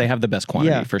Gold's, Yeah. but they have the best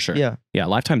quantity Yeah, for sure. Yeah, Yeah,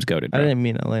 Lifetime's goated. I Bro. didn't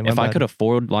mean LA. If I could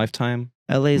afford Lifetime,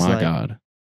 LA's my like, God,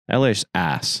 LA's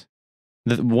ass.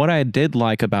 What I did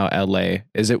like about LA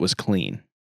is it was clean,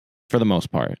 for the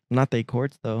most part. not the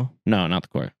courts though. No, not the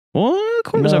court. Well, the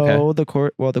court was okay. No, the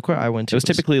court. Well, the court I went to It was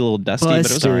typically a little dusty, but it was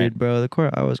busted, alright. bro. The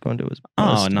court I was going to was Oh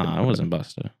busted, no, I bro. wasn't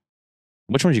busted.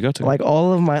 Which one did you go to? Like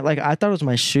all of my I thought it was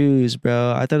my shoes,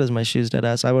 bro. I thought it was my shoes, dead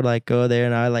ass. I would like go there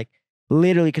and I like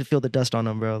literally could feel the dust on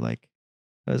them, bro. Like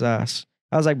it was ass.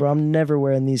 I was like, bro, I'm never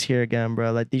wearing these here again,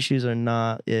 bro. Like these shoes are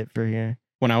not it for here.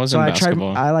 when I was So in I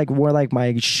basketball. I like wore like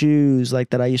my shoes like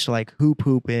that I used to like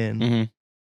hoop in. Mhm.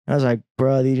 I was like,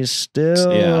 bro, these just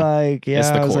still Yeah. like, yeah. It's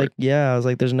the I was court. like, yeah. I was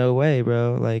like, there's no way,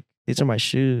 bro. Like these are my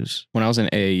shoes. When I was in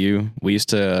AAU, we used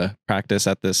to practice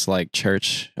at this like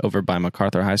church over by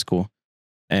MacArthur High School,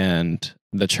 and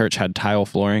the church had tile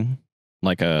flooring,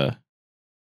 like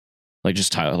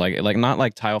just tile, like not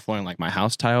like tile flooring like my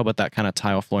house tile, but that kind of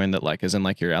tile flooring that like is in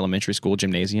like your elementary school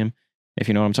gymnasium, if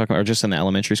you know what I'm talking about, or just in the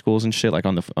elementary schools and shit, like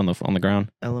on the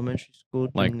ground. Elementary school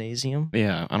Like- gymnasium.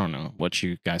 Yeah, I don't know what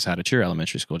you guys had at your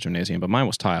elementary school gymnasium, but mine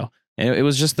was tile, and it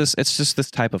was just this. It's just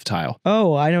this type of tile.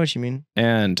 Oh, I know what you mean.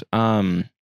 And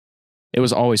it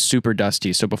was always super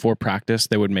dusty. So before practice,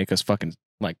 they would make us fucking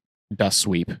like dust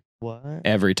sweep What?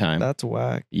 every time. That's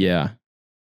whack. Yeah,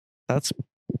 That's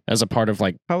as a part of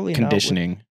like probably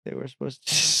conditioning. not what they were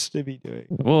supposed to be doing.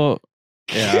 Well,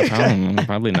 yeah, I don't know.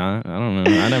 Probably not. I don't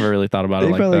know. I never really thought about it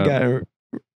They like probably that.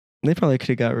 they probably could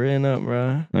have got written up,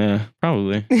 bro. Yeah,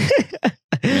 probably.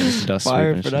 it's dust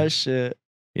Fire sweeping for shit. that shit.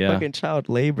 Yeah, Fucking child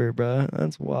labor, bro.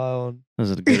 That's wild.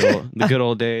 those are the good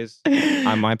old days.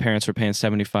 My parents were paying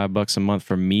 $75 a month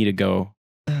for me to go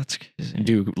That's crazy. crazy.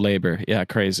 do labor. Yeah,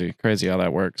 crazy how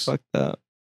that works. Fuck that.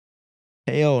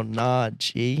 Hell nah,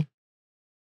 G.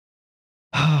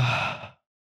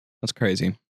 That's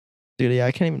crazy. Dude, yeah,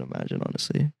 I can't even imagine,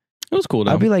 honestly. It was cool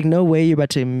though. I'd be like, no way you're about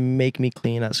to make me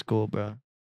clean at school, bro.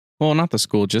 Well, not the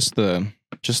school, just the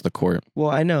court.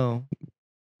 Well, I know.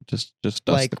 Just dust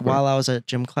Like the court. while I was at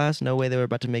gym class, no way they were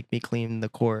about to make me clean the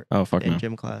court Oh fuck in no.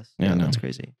 gym class. Yeah, Yeah, no. that's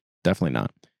crazy. Definitely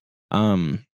not.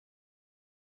 You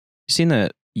seen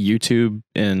that YouTube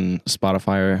and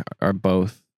Spotify are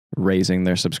both raising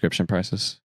their subscription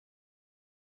prices?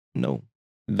 No.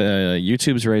 The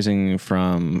YouTube's raising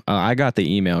from I got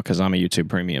the email because I'm a YouTube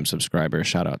Premium subscriber.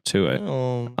 Shout out to it.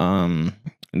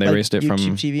 They Like raised it from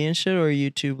YouTube TV and shit, or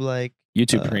YouTube like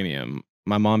YouTube Premium.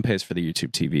 My mom pays for the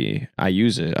YouTube TV. I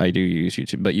use it. I do use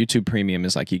YouTube, but YouTube Premium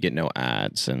is like you get no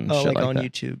ads and shit like like on that.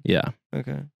 YouTube. Yeah.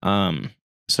 Okay.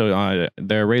 So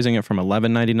they're raising it from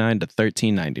 $11.99 to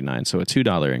 $13.99, so a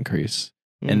 $2 increase.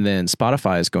 Mm. And then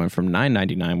Spotify is going from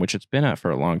 $9.99, which it's been at for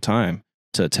a long time,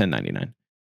 to $10.99.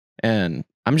 And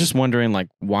I'm just wondering, like,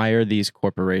 why are these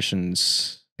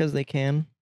corporations? Because they can.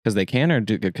 Because they can, or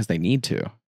because they need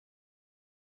to?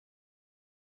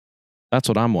 That's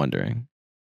what I'm wondering.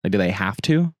 Like, do they have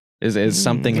to? Is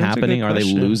something that's a good happening? Are they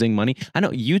question. losing money? I know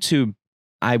YouTube,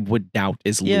 I would doubt,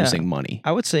 is Yeah. losing money.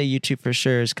 I would say YouTube for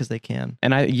sure is because they can.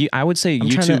 And I would say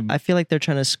YouTube. I feel like they're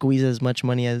trying to squeeze as much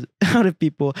money as out of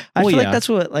people. I Well, feel yeah. like that's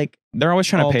what like They're always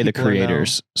trying to all pay the people are now.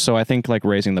 creators. So I think like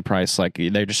raising the price, like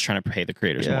they're just trying to pay the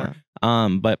creators yeah. more.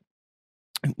 But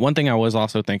one thing I was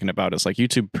also thinking about is like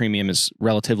YouTube Premium is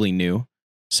relatively new.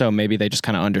 So maybe they just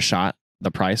kind of undershot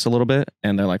the price a little bit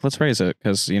and they're like, let's raise it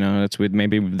because, you know,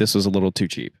 maybe this was a little too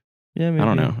cheap. Yeah, maybe. I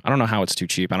don't know. I don't know how it's too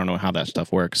cheap. I don't know how that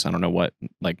stuff works. I don't know what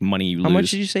like money you lose. How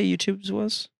much did you say YouTube's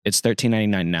was? It's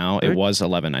 $13.99 now. It was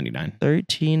 $11.99.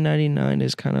 $13.99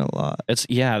 is kind of a lot.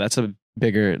 That's a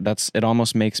bigger. It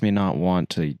almost makes me not want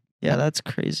to. Yeah, that's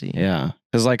crazy. Yeah,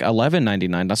 because like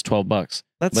 $11.99, that's $12.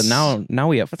 That's But now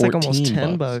we have that's 14 like almost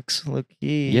 $10. Look,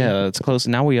 Yeah, that's close.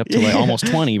 Now we up to like almost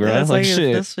 20, bro. That's like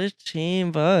shit. That's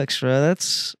 $15, bro.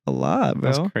 That's a lot,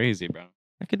 bro. That's crazy, bro.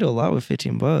 I could do a lot with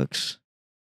 $15.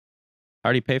 I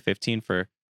already pay 15 for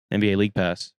NBA League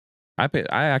Pass. I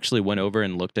actually went over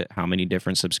and looked at how many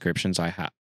different subscriptions I have.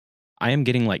 I am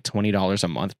getting like $20 a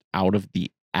month out of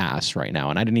the ass right now,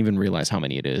 and I didn't even realize how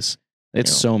many it is. It's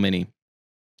Yeah. so many.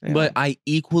 Yeah. But I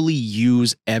equally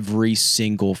use every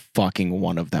single fucking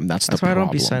one of them. That's That's the why problem.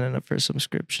 I don't be signing up for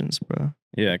subscriptions, bro.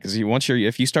 Yeah, because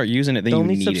if you start using it, then The you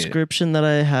only need it. subscription that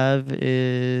I have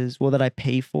is that I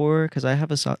pay for because I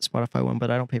have a Spotify one, but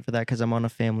I don't pay for that because I'm on a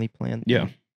family plan. Yeah,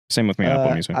 same with me.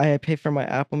 Apple Music. I pay for my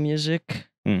Apple Music.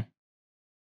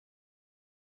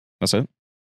 That's it.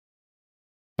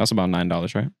 That's about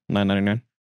 $9, right? $9.99.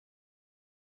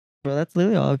 Bro, that's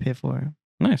literally all I pay for.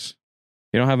 Nice.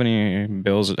 You don't have any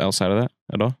bills outside of that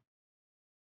at all?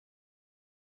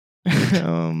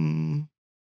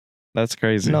 That's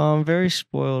crazy. No, I'm very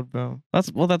spoiled, bro.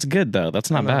 That's good though. That's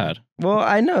not I know. bad. Well,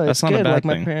 I know That's it's not a good. bad Like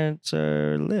thing. my parents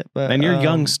are lit, but And you're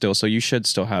young still, so you should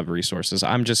still have resources.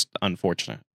 I'm just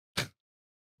unfortunate.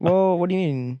 Well, what do you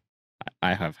mean?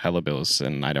 I have hella bills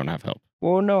and I don't have help.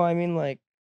 Well, no, I mean like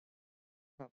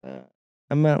not that.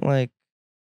 I meant like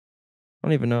I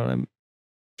don't even know what I'm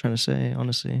trying to say,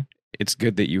 honestly. It's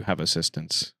good that you have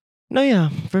assistance. No, yeah,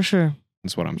 for sure.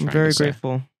 That's what I'm I'm trying very to say.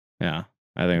 grateful. Yeah.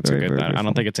 I think it's Very, a good very thing. I don't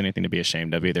grateful. think it's anything to be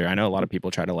ashamed of either. I know a lot of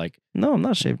people try to like, No, I'm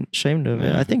not ashamed of it.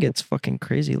 Yeah. I think it's fucking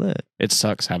crazy lit. it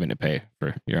sucks having to pay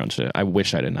for your own shit. I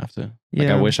wish I didn't have to. Like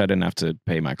Yeah. I wish I didn't have to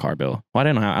pay my car bill. Well,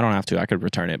 I don't have to. I could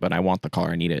return it, but I want the car.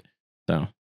 I need it. So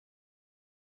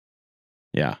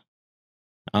yeah.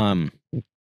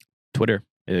 Twitter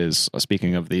is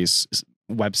speaking of these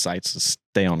websites,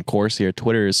 stay on course here.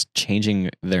 Twitter is changing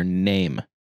their name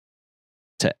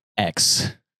to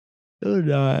X. They're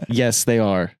not. Yes, they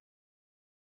are.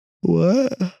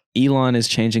 What? Elon is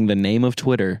changing the name of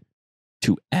Twitter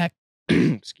to X.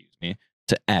 Excuse me,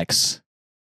 to X.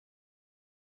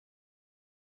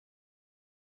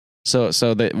 So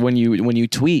that when you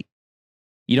tweet,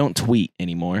 you don't tweet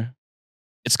anymore.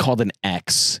 It's called an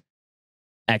X.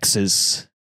 X's.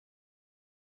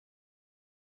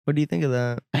 What do you think of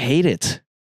that? I hate it.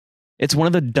 It's one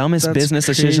of the dumbest That's business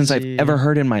decisions I've crazy. ever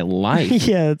heard in my life.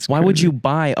 Yeah, it's Why would crazy. you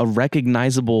buy a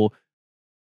recognizable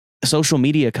social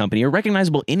media company or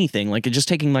recognizable anything? Like just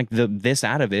taking like this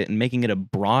out of it and making it a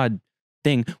broad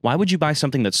thing. Why would you buy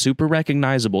something that's super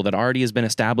recognizable that already has been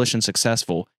established and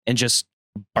successful and just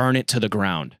burn it to the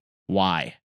ground?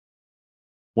 Why?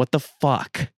 What the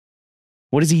fuck?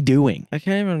 What is he doing? I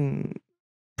can't even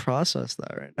process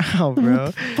that right now, bro.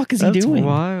 What the fuck is That's he doing?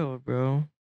 wild, bro.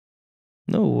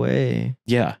 No way.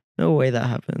 Yeah. No way that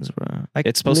happens, bro.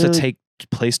 It's supposed to take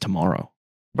place tomorrow.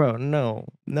 Bro, no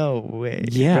way.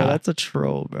 Yeah. Bro, that's a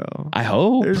troll, bro. I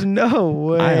hope. There's no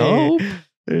way. I hope.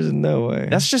 There's no way.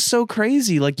 That's just so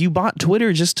crazy. Like, you bought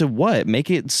Twitter just to what? Make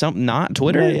it something not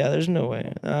Twitter? Yeah, there's no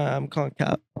way. I'm calling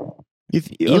cap.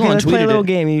 Elon let's play a tweeted little it.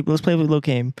 game. Let's play a little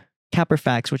game. Cap or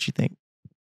facts? What you think?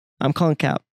 I'm calling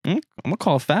cap. I'm gonna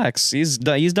call facts. He's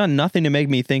done nothing to make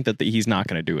me think that he's not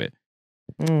gonna do it.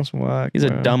 That's whack, He's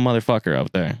bro. a dumb motherfucker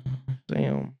out there.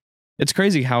 Damn. It's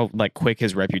crazy how like quick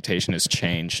his reputation has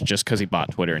changed just because he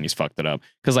bought Twitter and he's fucked it up.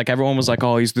 Because like everyone was like,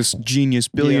 oh, he's this genius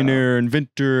billionaire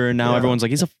inventor, and now Yeah. everyone's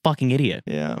like, he's a fucking idiot.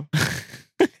 Yeah.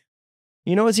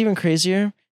 You know what's even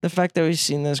crazier? The fact that we've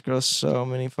seen this girl so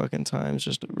many fucking times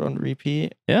just on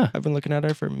repeat. Yeah. I've been looking at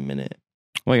her for a minute.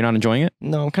 Well, you're not enjoying it?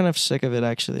 No, I'm kind of sick of it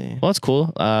actually. Well, that's cool.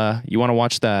 You want to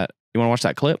watch that? You want to watch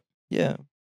that clip? Yeah.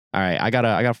 All right, I got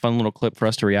a fun little clip for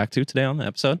us to react to today on the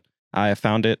episode. I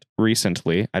found it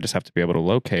recently. I just have to be able to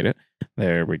locate it.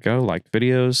 There we go. Like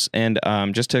videos. And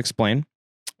just to explain,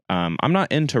 I'm not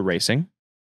into racing.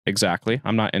 Exactly.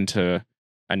 I'm not into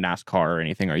a NASCAR or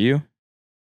anything. Are you?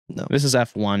 No. This is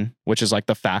F1, which is like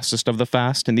the fastest of the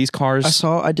fast. And these cars.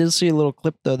 I did see a little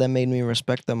clip though that made me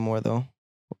respect them more though.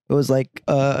 It was like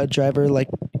a driver like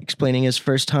explaining his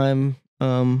first time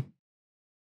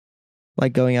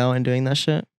like going out and doing that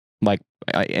shit. Like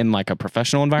in like a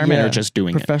professional environment Yeah, or just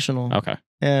doing professional. it? Okay.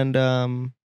 And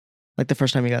like the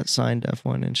first time he got signed to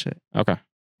F1 and shit. Okay.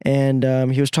 And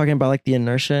he was talking about like the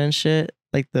inertia and shit.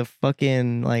 Like the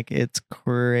fucking like it's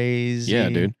crazy. Yeah,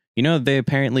 dude. You know, they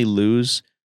apparently lose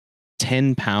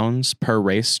 10 pounds per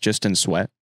race just in sweat.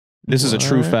 This is a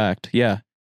true What? fact. Yeah.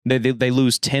 They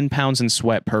lose 10 pounds in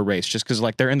sweat per race just because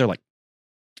like they're in there like,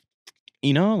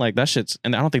 you know, like that shit's,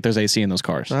 and I don't think there's AC in those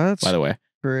cars, That's by the way.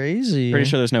 crazy. Pretty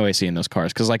sure there's no AC in those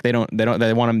cars because like they want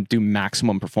to do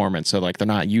maximum performance. So like they're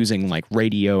not using like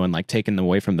radio and like taking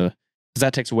away from because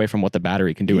that takes away from what the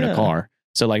battery can do in a Yeah. car.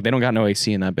 So like they don't got no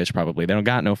AC in that bitch probably. They don't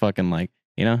got no fucking like,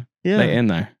 you know, Yeah. they in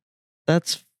there.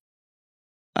 That's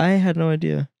I had no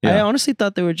idea. Yeah. I honestly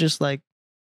thought they were just like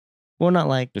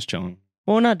Just chilling.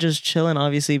 not just chilling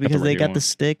obviously Got the because they radio got on. the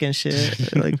stick and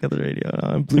shit. Like got the radio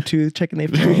on, Bluetooth, checking their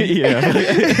phone. Yeah.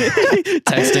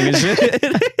 Texting and shit.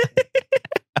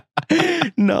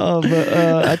 No, but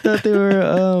I thought they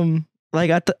were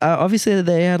like obviously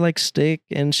they had like stick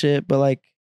and shit, but like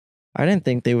I didn't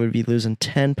think they would be losing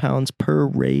 10 pounds per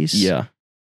race. Yeah.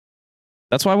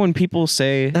 That's why when people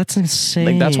say That's insane.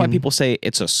 like that's why people say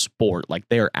it's a sport, like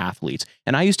they're athletes.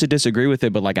 And I used to disagree with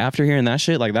it, but like after hearing that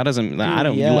shit, like that doesn't I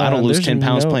don't lose there's 10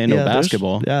 pounds playing no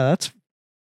basketball. Yeah,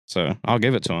 So I'll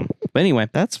give it to him. But anyway,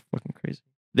 that's fucking crazy.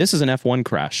 this is an F1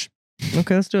 crash.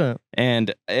 Okay, let's do it.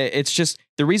 And it's just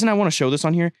the reason I want to show this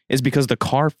on here is because the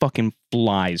car fucking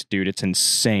flies, dude. It's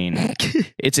insane.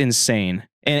 It's insane.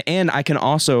 And I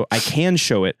can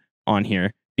show it on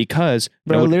here because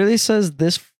Bro, it literally says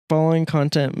this following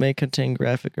content may contain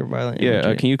graphic or violent yeah,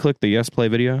 imagery. can you click the yes play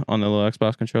video on the little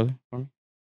Xbox controller for me?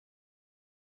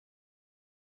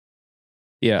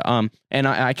 Yeah, and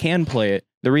I can play it.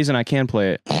 The reason I can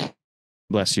play it,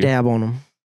 bless you, Dab on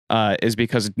them. is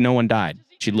because no one died.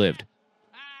 She lived.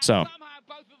 So,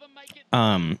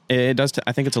 it does.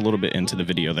 I think it's a little bit into the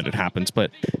video that it happens,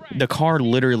 but the car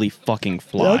literally fucking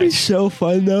That'd be flies. so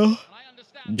fun though.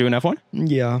 Do an F1?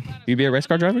 Yeah. You be a race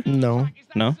car driver? No.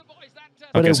 No.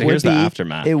 But Okay, it so would here's the be-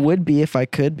 aftermath. It would be if I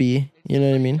could be. You know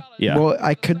what I mean? Yeah. Well,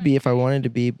 I could be if I wanted to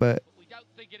be, but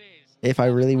if I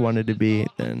really wanted to be,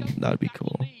 then that would be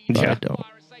cool. But Yeah. I don't.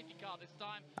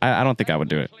 I don't think I would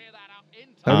do it.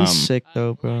 That'd be sick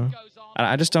though, bro.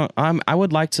 I just don't. I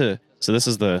would like to. So this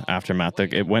is the aftermath.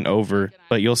 It went over,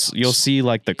 but you'll see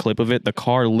like the clip of it. The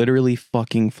car literally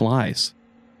fucking flies.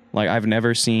 Like I've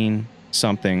never seen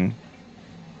something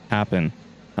happen.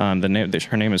 Her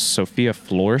name is Sophia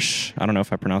Florsch. I don't know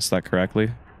if I pronounced that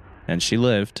correctly, and she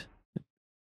lived,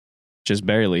 just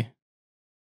barely.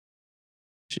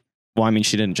 Well, I mean,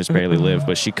 she didn't just barely live,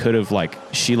 but she could have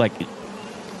she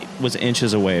was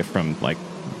inches away from like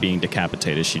being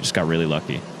decapitated. She just got really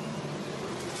lucky.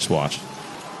 Just watch.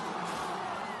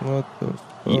 What the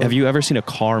fuck? Have you ever seen a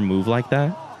car move like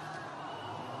that?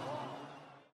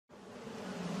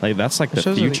 Like that's like the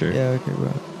Shows like- future. yeah, okay,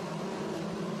 bro.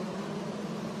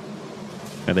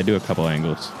 Yeah, they do a couple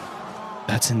angles.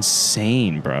 That's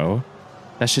insane, bro.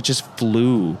 That shit just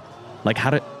flew. Like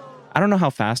I don't know how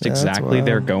fast Yeah, that's exactly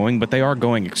they're wild. going, but they are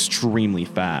going extremely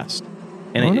fast.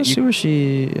 And I want to you,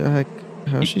 see where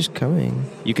how she's coming.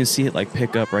 you can see it like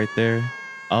pick up right there.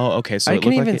 Oh, okay. So I it can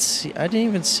looked even like see. I didn't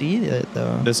even see it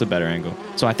though. this is a better angle.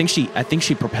 So I think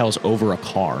she propels over a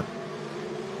car.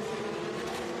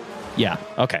 Yeah.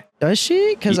 Okay. Does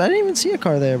she? Because I didn't even see a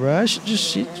car there, bro.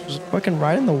 She was fucking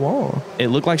right in the wall. It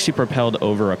looked like she propelled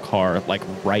over a car, like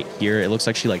right here. It looks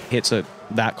like she like hits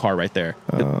that car right there.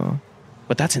 Oh.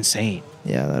 But that's insane.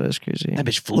 Yeah, that is crazy. That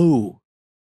bitch flew.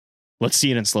 Let's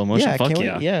see it in slow motion. Yeah, Fuck can't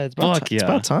yeah. wait. Yeah, it's about, it's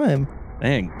about time.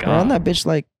 Thank God. We're on that bitch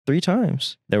like 3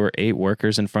 times. There were 8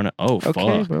 workers in front of. Oh,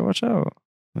 Okay, fuck. bro, watch out.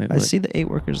 Wait, I see the 8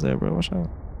 workers there, bro. Watch out.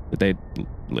 Did they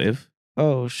live?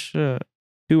 Oh, shit.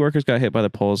 2 workers got hit by the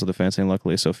poles of the fencing.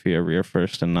 Luckily, Sophia rear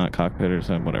first and not cockpit or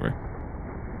something, whatever.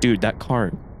 Dude, that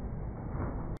car.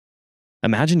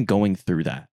 Imagine going through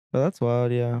that. Oh, that's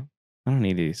wild, yeah. I don't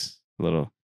need these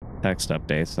little text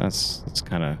updates. That's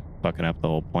kind of fucking up the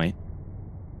whole point.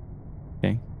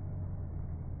 Okay.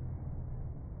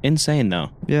 Insane,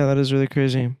 though. Yeah, that is really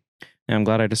crazy. And I'm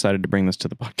glad I decided to bring this to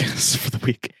the podcast for the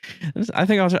week. I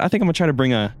think I'm gonna try to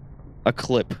bring a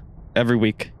clip every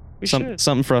week.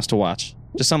 Something for us to watch.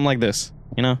 Just something like this,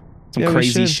 you know? Some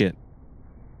crazy shit.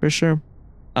 For sure.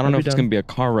 I don't know if it's gonna be a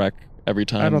car wreck every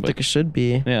time. I don't think it should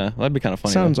be. Yeah, that'd be kind of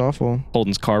funny. Sounds awful.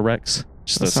 Holden's car wrecks.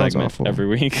 Just That a sounds segment awful. every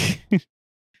week.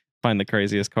 Find the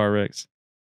craziest car wrecks.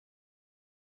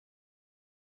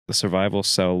 The survival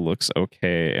cell looks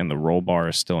okay, and the roll bar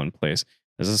is still in place.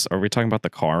 Are we talking about the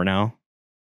car now?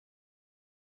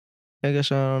 I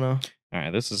guess I don't know. All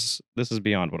right, this is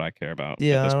beyond what I care about.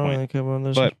 Yeah, at this I don't point. really care about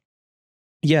this. But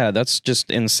yeah, that's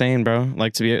just insane, bro.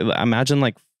 Like imagine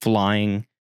like flying,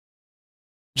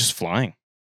 just flying.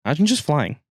 Imagine just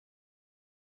flying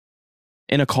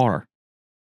in a car,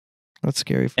 that's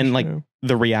scary. For and sure. like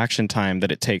the reaction time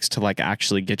that it takes to like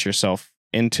actually get yourself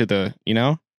into the, you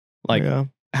know, like yeah,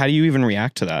 how do you even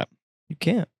react to that? you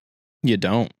can't. You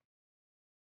don't.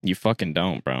 You fucking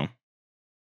don't, bro.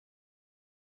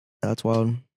 That's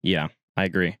wild. Yeah, I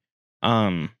agree.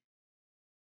 Damn,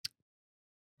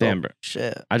 bro.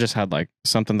 Shit. I just had like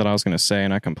something that I was gonna say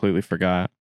and I completely forgot.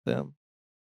 Damn.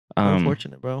 Um,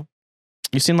 Unfortunate, bro.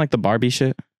 You seen like the Barbie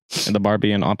shit? And the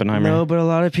Barbie and Oppenheimer? No, but a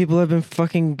lot of people have been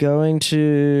fucking going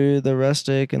to the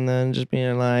Rustic and then just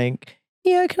being like,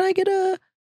 yeah, can I get a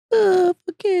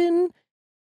fucking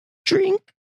drink?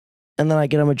 And then I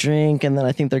get them a drink and then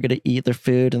I think they're going to eat their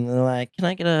food and they're like, can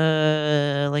I get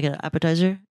an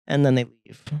appetizer? And then they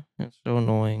leave. It's so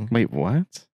annoying. Wait,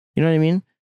 what? You know what I mean?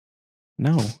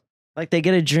 No. Like they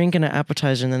get a drink and an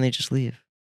appetizer and then they just leave.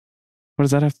 What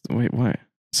does that have to, wait, what?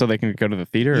 So they can go to the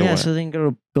theater or Yeah, what? so they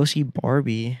can go see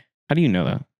Barbie. How do you know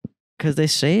that? Because they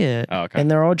say it. Oh, okay. And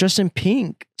they're all dressed in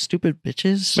pink. Stupid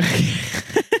bitches.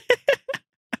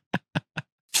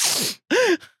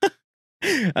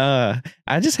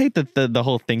 I just hate the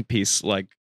whole think piece like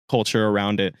culture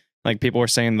around it. Like people were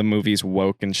saying the movie's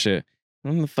woke and shit.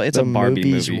 It's a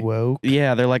Barbie movie. Woke.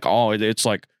 Yeah, they're like, oh, it's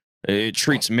like it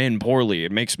treats men poorly.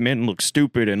 It makes men look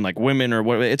stupid and like women or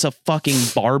what. It's a fucking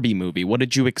Barbie movie. What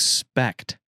did you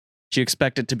expect? Did you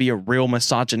expect it to be a real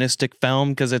misogynistic film?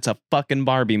 Because it's a fucking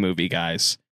Barbie movie,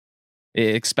 guys.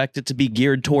 Expect it to be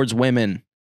geared towards women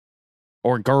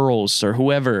or girls or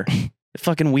whoever.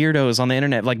 Fucking weirdos on the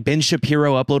internet. Like Ben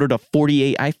Shapiro uploaded a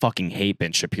 48. I fucking hate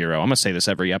Ben Shapiro. I'm gonna say this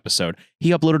every episode. He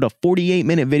uploaded a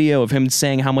 48-minute video of him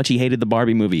saying how much he hated the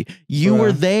Barbie movie. You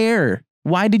were there.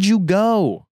 Why did you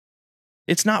go?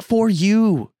 It's not for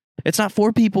you. It's not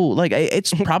for people. Like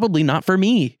it's probably not for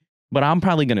me, but I'm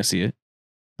probably gonna see it.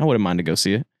 I wouldn't mind to go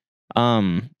see it.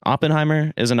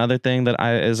 Oppenheimer is another thing that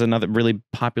is another really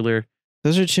popular.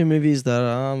 Those are 2 movies that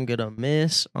I'm gonna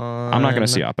miss on. I'm not gonna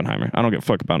see Oppenheimer. I don't give a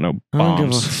fuck about no bombs. I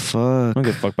don't give a fuck. I don't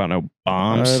give a fuck about no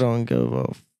bombs. I don't give a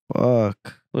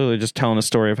fuck. Literally just telling a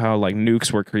story of how like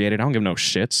nukes were created. I don't give no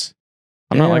shits.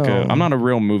 I'm not a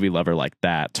real movie lover like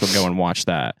that to go and watch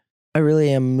that. I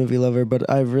really am a movie lover, but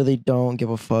I really don't give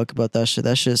a fuck about that shit.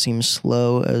 That shit seems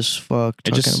slow as fuck.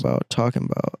 Talking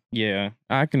about. Yeah,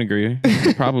 I can agree.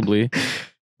 Probably.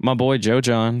 My boy Joe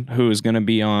John, who is gonna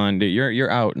be on.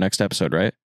 You're out next episode,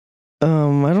 right? I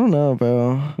don't know,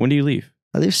 bro. When do you leave?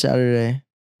 I leave Saturday.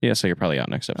 Yeah, so you're probably out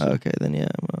next episode. Okay, then yeah,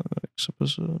 I'm on next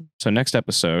episode. So next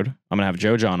episode, I'm gonna have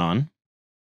Joe John on,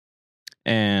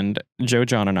 and Joe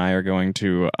John and I are going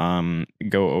to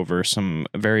go over some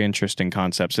very interesting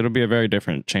concepts. It'll be a very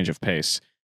different change of pace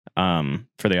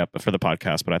for the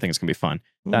podcast, but I think it's gonna be fun.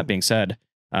 That being said,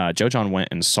 Joe John went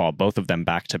and saw both of them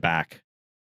back to back.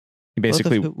 He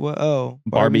basically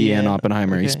Barbie and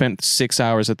Oppenheimer. Okay. He spent 6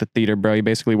 hours at the theater, bro. He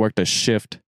basically worked a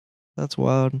shift. That's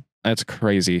wild. That's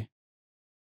crazy.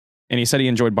 And he said he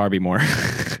enjoyed Barbie more.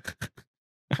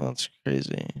 That's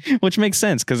crazy. Which makes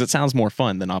sense because it sounds more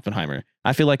fun than Oppenheimer.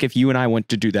 I feel like if you and I went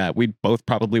to do that, we'd both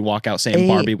probably walk out saying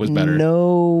Barbie was better.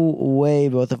 No way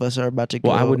both of us are about to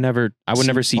go. Well, I would never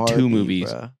see Barbie, 2 movies.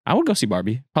 Bruh. I would go see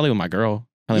Barbie. Probably with my girl.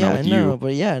 Probably not with you.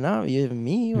 but yeah, not you and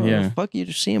me. Or Yeah. fuck you,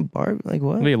 just seeing Barbie. Like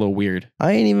what? It'd be a little weird.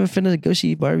 I ain't even finna go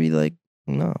see Barbie. Like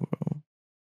no, bro.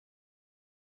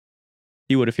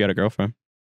 You would if you had a girlfriend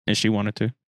and she wanted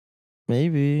to.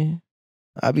 Maybe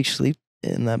I'd be sleep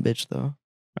in that bitch though.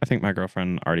 I think my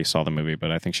girlfriend already saw the movie,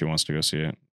 but I think she wants to go see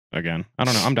it again. I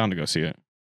don't know. I'm down to go see it.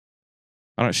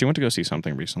 I don't. She went to go see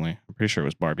something recently. I'm pretty sure it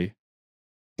was Barbie.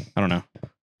 I don't know.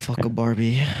 Fuck a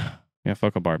Barbie. Yeah,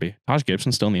 fuck a Barbie. Taj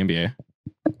Gibson's still in the NBA.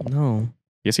 No.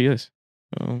 Yes, he is.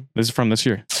 Oh. This is from this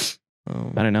year.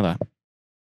 Oh. I didn't know that.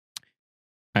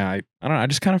 I don't know. I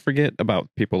just kind of forget about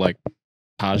people like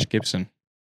Taj Gibson,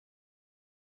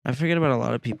 I forget about a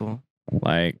lot of people.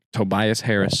 like Tobias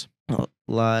Harris.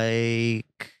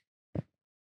 Like,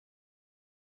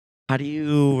 how do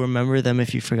you remember them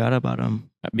if you forgot about them?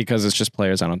 Because it's just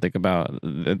players I don't think about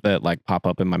that like pop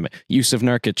up in my Yusuf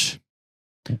Nurkic.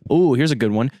 Ooh, here's a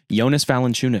good one. Jonas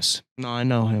Valanciunas. No, I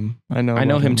know him. I know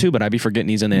him about too, but I'd be forgetting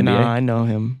he's in the NBA. Nah, I know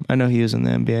him. I know he was in the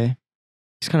NBA.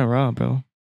 He's kind of raw, bro.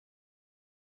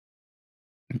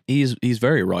 He's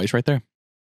very raw. He's right there.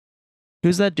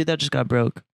 Who's that dude that just got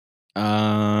broke?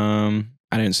 I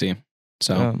didn't see him,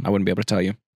 so I wouldn't be able to tell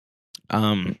you.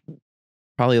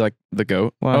 Probably like the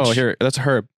GOAT. Watch. Oh, here, that's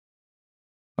Herb.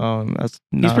 That's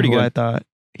not pretty who good. I thought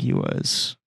he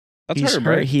was. That's He's Herb,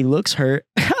 hurt. right? He looks hurt.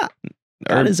 Got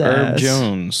Herb, his Herb ass.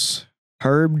 Jones.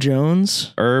 Herb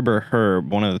Jones. Herb or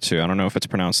Herb, one of the two. I don't know if it's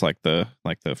pronounced like the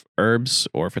herbs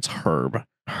or if it's Herb.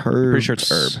 Herb. Pretty sure it's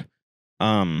Herb.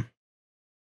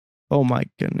 Oh my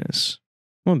goodness.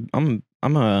 I'm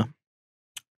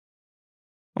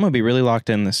gonna be really locked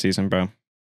in this season, bro.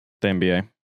 The NBA.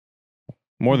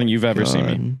 More than you've ever seen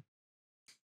me. God.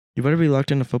 You better be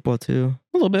locked into football too.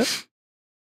 A little bit.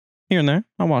 Here and there.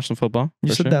 I'll watch some football. You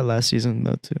for said sure. that last season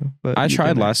though too. But I you tried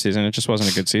didn't. last season. It just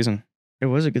wasn't a good season. It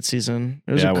was a good season.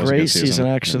 It was Yeah, a it was a great good season,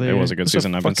 actually. It was a good It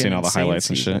season. I've been seeing all the fucking highlights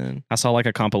and insane shit. season. I saw like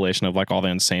a compilation of like all the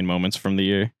insane moments from the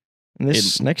year. And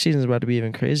this next season is about to be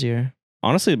even crazier.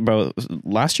 Honestly, bro,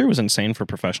 last year was insane for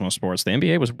professional sports. The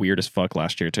NBA was weird as fuck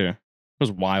last year too. It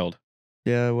was wild.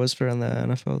 Yeah, it was for the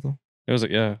NFL though. It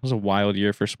was a wild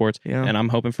year for sports. Yeah. And I'm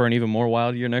hoping for an even more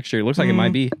wild year next year. It looks like it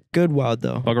might be. Good wild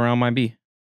though. Bug around might be.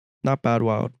 Not bad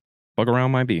wild. Bug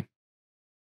around might be.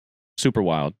 Super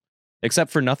wild.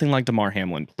 Except for nothing like DeMar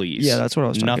Hamlin, please. Yeah, that's what I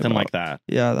was talking Nothing about. like that.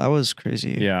 Yeah, that was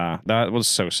crazy. Yeah, that was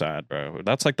so sad, bro.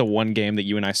 That's like the one game that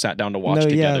you and I sat down to watch No,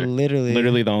 yeah, together. literally.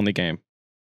 Literally the only game.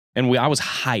 And I was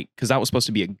hyped because that was supposed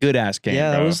to be a good ass game.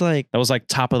 Yeah, bro. that was like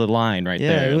top of the line right yeah,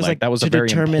 there. it was like that was to a very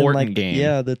determine, important like, game.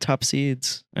 Yeah, the top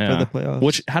seeds for Yeah. the playoffs.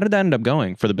 Which how did that end up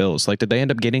going for the Bills? Like, did they end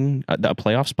up getting a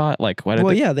playoff spot? Like, why did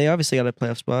well, they, yeah, they obviously got a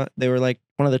playoff spot. They were like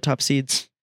one of the top seeds.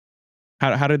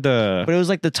 How did the But it was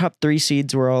like the top 3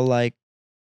 seeds were all like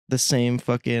the same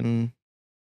fucking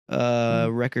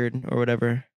record or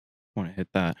whatever. I want to hit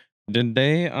that? Did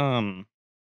they And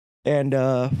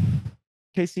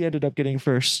KC ended up getting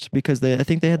first because I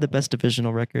think they had the best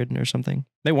divisional record or something.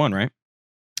 they won, right?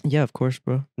 Yeah, of course,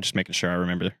 bro. I'm just making sure I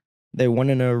remember. They won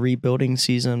in a rebuilding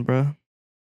season, bro.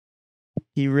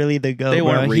 He really the GOAT, They bro.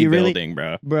 weren't He really, rebuilding,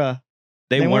 bro. bruh.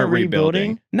 They They weren't weren't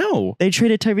rebuilding. No, They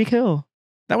traded Tyreek Hill.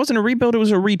 that wasn't a rebuild. It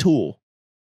was a retool.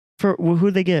 For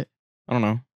who'd they get? I don't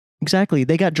know. Exactly.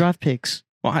 They got draft picks.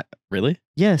 Well, really?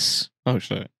 Yes. Oh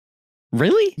shit.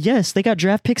 Really? Yes, they got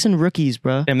draft picks and rookies,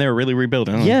 bro. Damn, they were really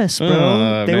rebuilding. Huh? Yes,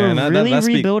 bro. They man, were really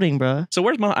rebuilding, bro. So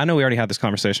where's I know we already had this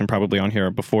conversation probably on here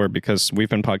before because we've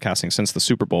been podcasting since the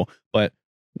Super Bowl. But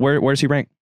where's he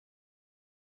ranked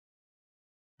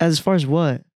As far as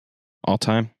what? all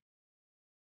time?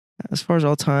 As far as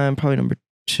all time, probably number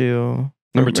 2.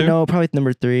 Number 2? No, probably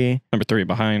number 3. Number 3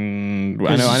 behind.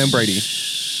 I know Brady.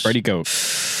 Brady GOAT.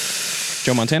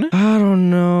 Joe Montana? I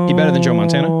don't know. He better than Joe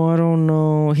Montana? I don't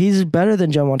know. He's better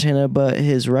than Joe Montana, but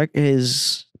his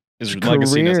His career,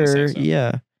 legacy doesn't say so.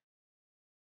 yeah.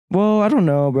 Well, I don't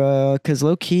know, bro. Because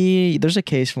low key, there's a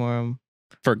case for him.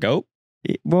 For GOAT?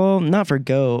 Well, not for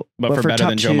GOAT, But for better top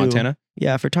than Joe 2. Montana?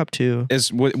 Yeah, for top 2.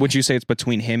 Would you say it's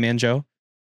between him and Joe?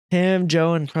 Him,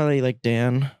 Joe, and probably like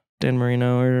Dan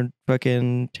Marino or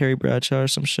fucking Terry Bradshaw or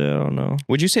some shit. I don't know.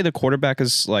 Would you say the quarterback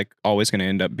is like always going to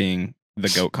end up being the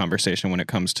GOAT conversation when it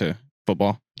comes to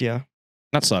football? Yeah.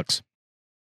 That sucks.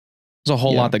 There's a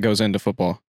whole Yeah. lot that goes into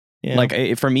football. Yeah.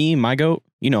 Like for me, my GOAT,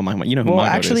 who well, my GOAT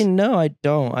actually, is. no, I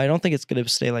don't. I don't think it's gonna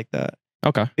stay like that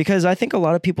Okay. because I think a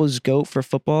lot of people's GOAT for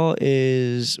football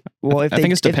is I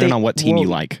think it's dependent on what team you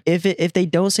like. If they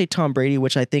don't say Tom Brady,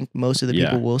 which I think most of the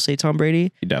people will say Tom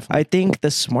Brady, You definitely. I think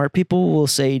the smart people will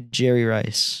say Jerry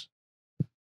Rice.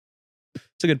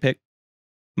 It's a good pick.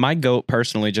 My GOAT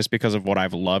personally, just because of what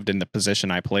I've loved in the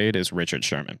position I played, is Richard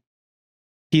Sherman.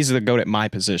 He's the GOAT at my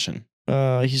position.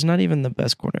 He's not even the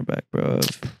best cornerback, bro.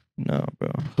 No,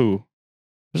 bro. Who?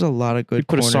 There's a lot of good You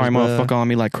put a corners, sorry bro. motherfucker on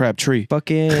me like Crabtree.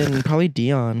 Fucking probably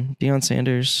Deion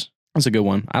Sanders. That's a good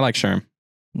one. I like Sherm.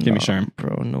 Give me Sherm.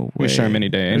 Bro, no way. Give me Sherm any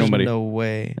day. Ain't There's nobody. no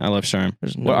way. I love Sherm.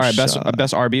 There's no Well, all right, best shot.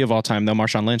 RB of all time though,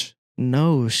 Marshawn Lynch.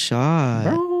 No shot.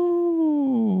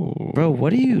 Bro,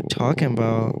 what are you talking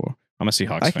about? I'm a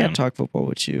Seahawks I fan. can't talk football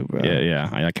with you, bro. Yeah,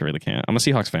 I really can't. I'm a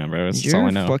Seahawks fan, bro. That's You're all I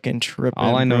know. fucking tripping.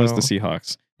 All I know bro. is the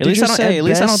Seahawks. At You least I just don't. said Hey, at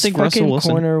least I don't best think Russell fucking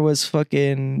Wilson. corner was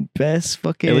fucking best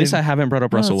fucking. At least I haven't brought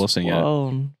up Russell That's Wilson yet.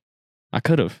 wild. I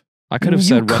could have. I could have You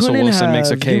said Russell couldn't Wilson makes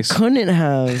a have. case. You couldn't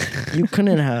have. You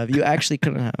couldn't have. You actually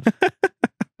couldn't have.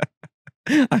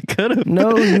 I could have.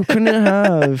 No, you couldn't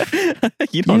have.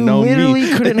 You don't You know literally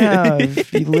me. couldn't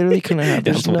have. You literally couldn't have.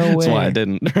 There's no way. That's why I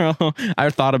didn't. I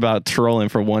thought about trolling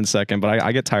for 1 second, but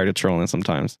I get tired of trolling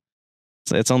sometimes.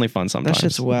 So it's only fun sometimes. That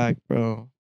shit's whack, bro.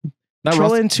 That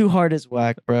Trolling too hard is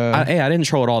whack, bro. I didn't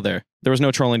troll at all there. There was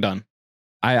no trolling done.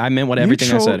 I meant what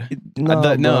everything I said.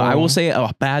 No, I will bro. say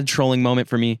a bad trolling moment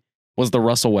for me was the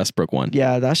Russell Westbrook one.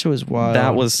 Yeah, that shit was wild.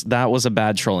 That was a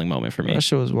bad trolling moment for me. That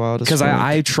shit was wild. Because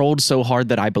I trolled so hard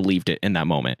that I believed it in that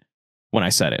moment when I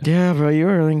said it. Yeah, bro, you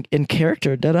were in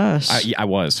character, dead ass. I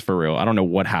was, for real. I don't know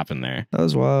what happened there. That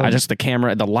was wild. The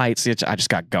camera, the lights, I just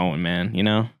got going, man. You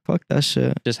know? Fuck that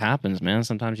shit. It just happens, man.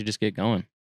 Sometimes you just get going.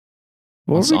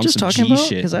 What were we on just some talking G about?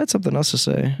 shit. Because I had something else to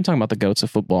say. I'm talking about the goats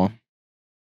of football.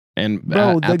 And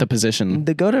Bro, at the position.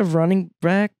 The go to running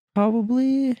back,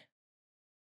 probably.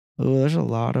 Oh, there's a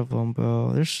lot of them,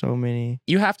 bro. There's so many.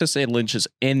 You have to say Lynch is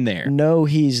in there. No,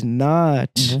 he's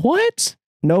not. What?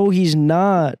 No, he's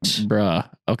not. Bruh.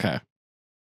 Okay.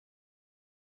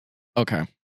 Okay.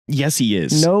 Yes, he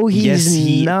is. No, he's yes,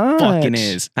 he not. fucking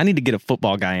is. I need to get a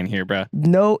football guy in here, bruh.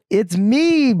 No, it's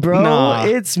me, bro. Nah.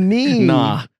 It's me.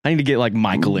 Nah. I need to get like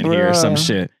Michael in here or some Bruh.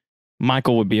 shit.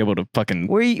 Michael would be able to fucking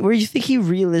Where you think he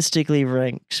realistically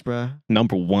ranks, bro?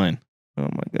 number one. Oh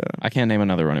my god. I can't name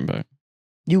another running back.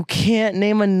 You can't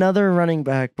name another running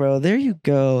back, bro. There you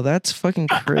go. That's fucking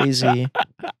crazy.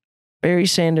 Barry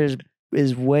Sanders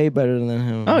is way better than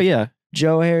him. Oh yeah.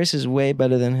 Joe Harris is way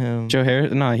better than him. Joe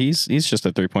Harris? No, he's just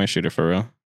a 3-point shooter for real.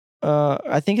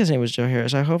 I think his name was Joe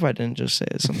Harris. I hope I didn't just say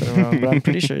something wrong, but I'm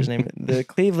pretty sure his name. The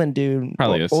Cleveland dude,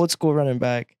 Probably is. old school running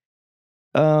back.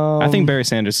 I think Barry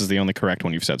Sanders is the only correct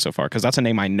one you've said so far because that's a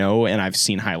name I know and I've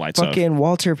seen highlights of. fucking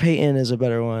Walter Payton is a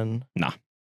better one.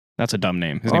 That's a dumb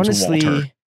name. His name's Honestly,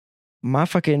 Walter. my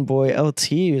fucking boy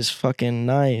LT is fucking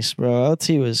nice, bro. LT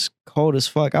was cold as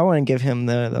fuck. I wouldn't give him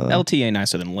the LT ain't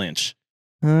nicer than Lynch.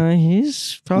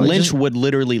 He's probably Lynch just- would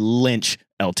literally lynch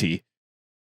LT.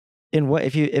 in what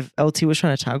if LT was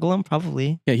trying to tackle him,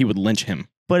 probably. Yeah, he would lynch him.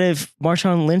 But if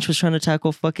Marshawn Lynch was trying to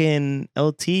tackle fucking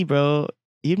LT, bro,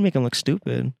 you'd make him look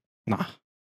stupid. Nah,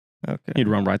 Okay, he'd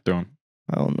run right through him.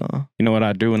 I don't know. You know what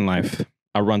I do in life?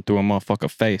 I run through a motherfucker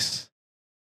face.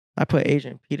 I put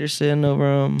Adrian Peterson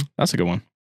over him. That's a good one.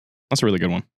 That's a really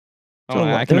good one. There's a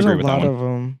I lot- can there's agree a with that lot one. of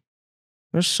them.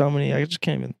 There's so many. I just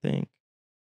can't even think.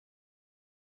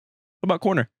 What about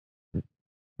corner? Bro,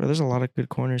 there's a lot of good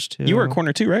corners too. You were a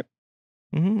corner too, right?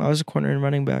 I was a corner and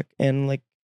running back, and I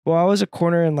was a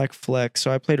corner and flex.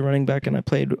 So I played running back and I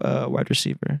played wide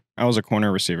receiver. I was a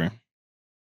corner receiver.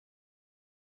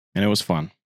 And it was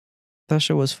fun. That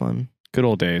shit was fun. Good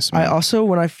old days. I man. also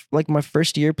when my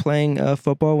first year playing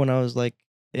football when I was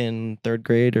in 3rd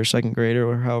grade or 2nd grade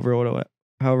or however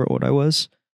old I was.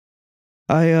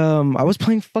 I was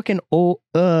playing fucking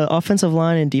offensive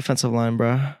line and defensive line,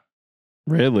 bro.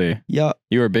 Really? Yeah.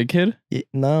 You were a big kid?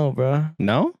 No, bro.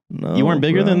 No? No. You weren't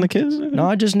bigger bro. than the kids? No,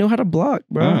 I just knew how to block,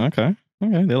 bro. Oh, okay.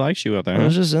 Okay. They liked you out there. I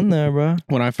was huh? just in there, bro.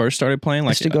 When I first started playing, I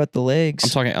like used to go at the legs. I'm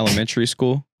talking elementary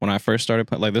school. When I first started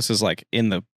playing, this is in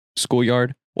the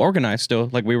schoolyard, organized still.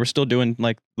 We were still doing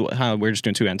how we were just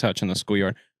doing 2-hand touch in the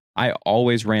schoolyard. I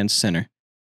always ran center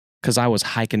because I was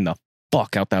hiking the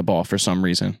fuck out that ball for some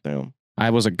reason. Damn.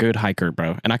 I was a good hiker,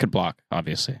 bro, and I could block.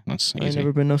 Obviously, that's I ain't easy.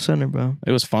 never been no center, bro.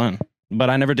 It was fun, but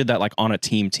I never did that on a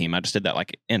team. I just did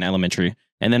that in elementary,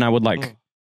 and then I would Ugh.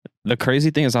 The crazy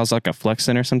thing is I was a flex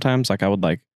center sometimes. I would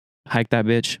hike that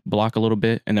bitch, block a little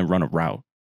bit, and then run a route,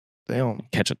 Damn.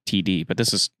 catch a TD. But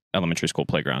this is elementary school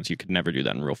playgrounds. You could never do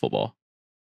that in real football.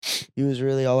 He was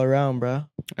really all around, bro.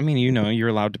 I mean, you're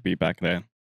allowed to be back then.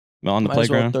 On the Might as well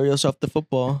playground, throw yourself the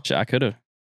football. shit, I could have.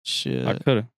 Shit. I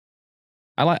could have.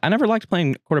 I never liked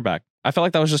playing quarterback. I felt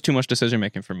like that was just too much decision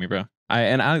making for me, bro.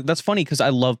 That's funny because I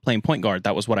love playing point guard.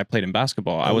 That was what I played in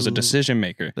basketball. I was a Ooh. decision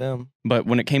maker. Damn. But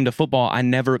when it came to football, I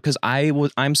never, because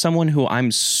I'm someone who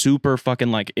I'm super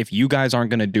fucking if you guys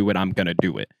aren't gonna do it, I'm gonna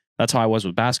do it. That's how I was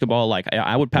with basketball. Like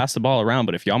I would pass the ball around,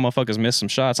 but if y'all motherfuckers miss some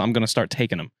shots, I'm gonna start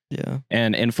taking them. Yeah.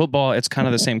 And in football, it's kind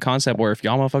of the same concept where if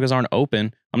y'all motherfuckers aren't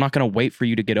open, I'm not gonna wait for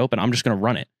you to get open. I'm just gonna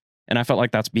run it. And I felt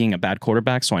like that's being a bad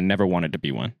quarterback, so I never wanted to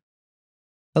be one.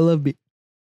 I love beat.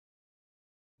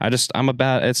 I just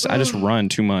run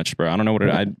too much, bro. I don't know what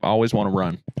I always want to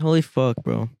run. Holy fuck,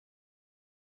 bro.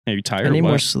 Are you tired? I need or what?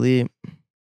 more sleep.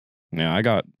 Yeah, I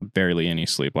got barely any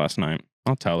sleep last night.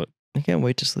 I'll tell it. I can't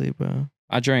wait to sleep, bro.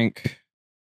 I drank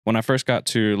when I first got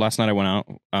to last night. I went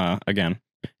out again,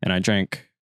 and I drank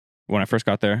when I first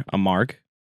got there a marg,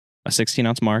 a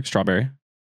 16-ounce marg, strawberry,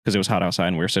 because it was hot outside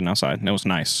and we were sitting outside, and it was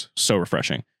nice, so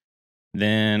refreshing.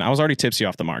 Then I was already tipsy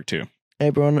off the marg too.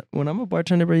 Hey, bro, when I'm a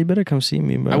bartender, bro, you better come see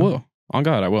me, bro. I will. On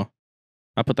God, I will.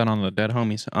 I put that on the dead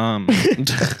homies.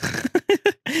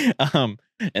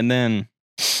 And then,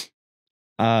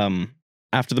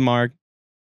 after the marg,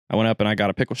 I went up and I got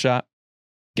a pickle shot.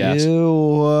 Gas.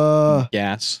 Ew,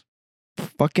 Gas.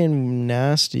 fucking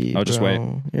nasty. Oh, just bro.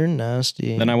 wait. You're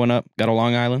nasty. Then I went up, got a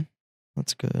Long Island.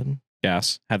 That's good.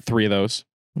 Gas. Had 3 of those.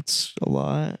 That's a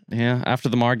lot. Yeah, after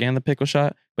the marg and the pickle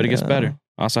shot, but it gets Yeah. better.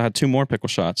 Also had 2 more pickle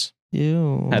shots.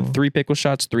 Ew. Had 3 pickle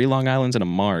shots, 3 Long Islands, and a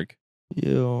marg.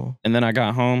 Ew. And then I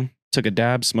got home, took a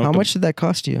dab, smoked. How much did that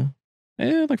cost you?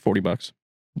 Like $40.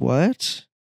 What?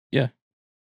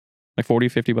 Like 40,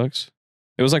 $50.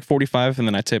 It was like 45, and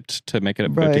then I tipped to make it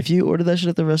at Bro, 50. if you ordered that shit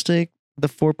at the Rustic, the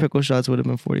 4 pickle shots would have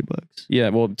been $40. Yeah,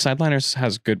 well, Sideliners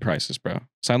has good prices, bro.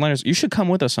 Sideliners, you should come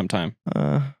with us sometime.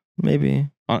 Maybe.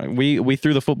 We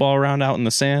threw the football around out in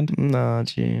the sand. Nah,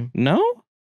 G. No?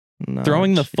 Nah,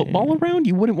 Throwing the G. football around?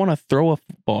 You wouldn't want to throw a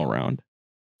football around.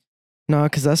 Nah,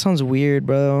 because that sounds weird,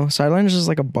 bro. Sideliners is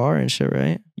like a bar and shit,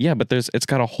 right? Yeah, but it's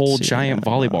got a whole See, giant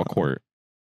yeah, volleyball no. court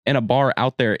and a bar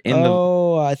out there in the.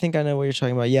 Oh, I think I know what you're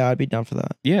talking about. Yeah, I'd be down for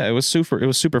that. Yeah, it was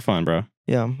super fun, bro.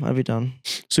 Yeah, I'd be down.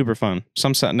 Super fun.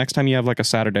 Next time you have like a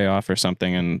Saturday off or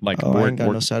something, and like I ain't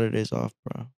got no Saturdays off,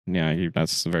 bro. Yeah,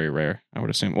 that's very rare, I would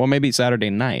assume. Well, maybe Saturday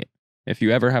night. If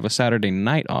you ever have a Saturday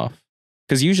night off,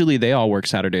 because usually they all work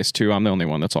Saturdays too. I'm the only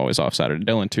one that's always off Saturday.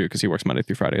 Dylan too, because he works Monday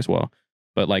through Friday as well.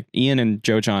 But like Ian and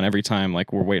Joe John, every time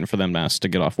like we're waiting for them to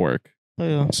get off work. Oh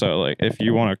yeah. So like if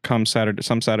you want to come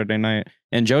some Saturday night,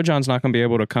 and Joe John's not going to be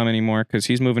able to come anymore because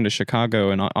he's moving to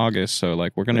Chicago in August. So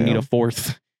like we're going to need a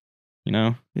 4th. You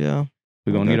know. Yeah.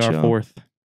 We're gonna need our 4th.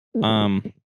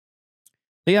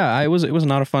 But yeah, it was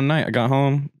not a fun night. I got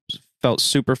home, felt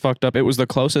super fucked up. It was the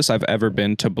closest I've ever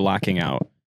been to blacking out.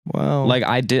 Wow. Like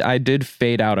I did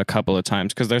fade out a couple of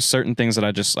times because there's certain things that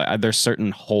I just there's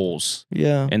certain holes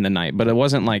Yeah. in the night, but it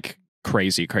wasn't like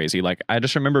crazy. Like I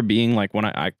just remember being like when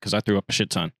because I threw up a shit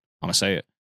ton. I'm gonna say it.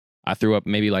 I threw up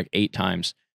maybe like 8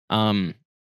 times. And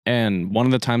one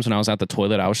of the times when I was at the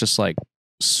toilet, I was just like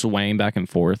swaying back and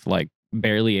forth, like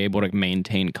barely able to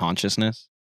maintain consciousness.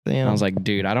 Damn. And I was like,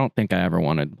 dude, I don't think I ever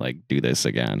want to like do this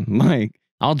again. Like,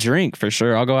 I'll drink for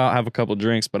sure. I'll go out, have a couple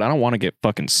drinks, but I don't want to get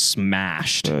fucking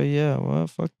smashed. Oh yeah. Well,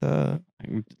 fuck that.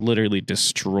 I literally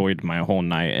destroyed my whole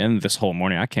night and this whole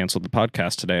morning. I canceled the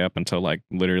podcast today up until like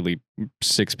literally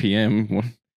 6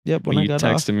 p.m. Yep. when When I you got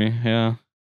texted off. me. Yeah, it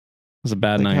was a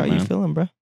bad Like, night, how man. you feeling, bro?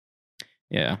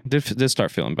 Yeah, did start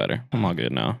feeling better. I'm all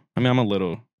good now. I mean, I'm a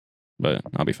little, but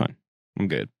I'll be fine. I'm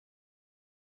good.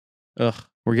 Ugh,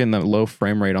 we're getting that low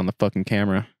frame rate on the fucking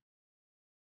camera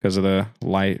because of the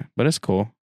light, but it's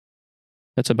cool.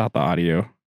 It's about the audio.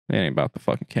 It ain't about the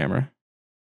fucking camera.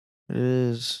 It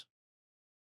is.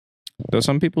 Though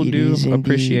some people It do is indeed.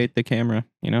 appreciate the camera.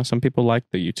 You know, some people like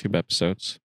the YouTube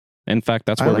episodes. In fact,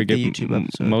 that's I where we like the get YouTube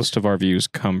episodes. most of our views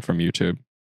come from YouTube.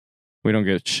 We don't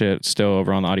get shit still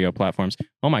over on the audio platforms.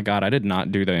 Oh my God, I did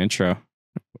not do the intro.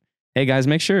 Hey guys,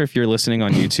 make sure if you're listening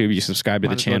on YouTube, you subscribe to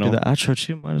the Might as well channel. do the outro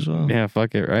too. Might as well. Yeah,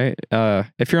 fuck it, right?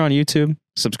 If you're on YouTube,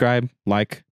 subscribe,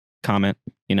 like, comment,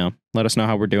 you know, let us know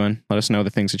how we're doing. Let us know the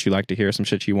things that you like to hear, some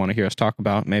shit you want to hear us talk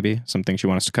about, maybe some things you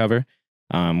want us to cover.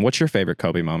 What's your favorite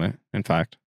Kobe moment? In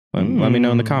fact, let me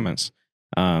know in the comments.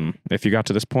 If you got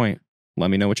to this point, let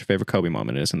me know what your favorite Kobe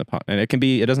moment is in the pot. And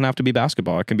it doesn't have to be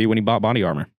basketball. It can be when he bought body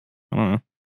armor. I don't know.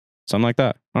 Something like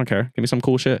that. I don't care. Give me some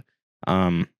cool shit.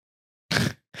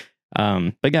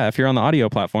 But yeah, if you're on the audio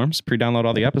platforms, pre-download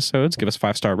all the episodes, give us a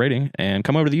 5-star rating, and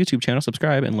come over to the YouTube channel,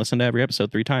 subscribe, and listen to every episode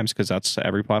 3 times, because that's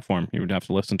every platform. You would have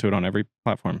to listen to it on every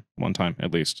platform 1 time,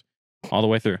 at least. All the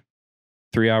way through.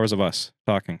 3 hours of us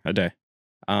talking a day.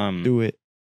 Do it.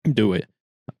 Do it.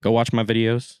 Go watch my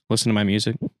videos. Listen to my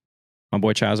music. My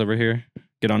boy Chaz over here.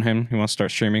 Get on him. He wants to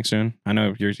start streaming soon. I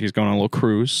know he's going on a little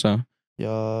cruise, so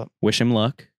Yeah. wish him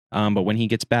luck. But when he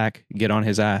gets back, get on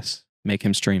his ass. Make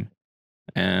him stream.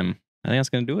 I think that's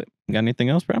going to do it. You got anything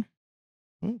else, bro?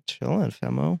 Chilling,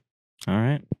 famo. All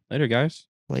right. Later, guys.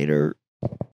 Later.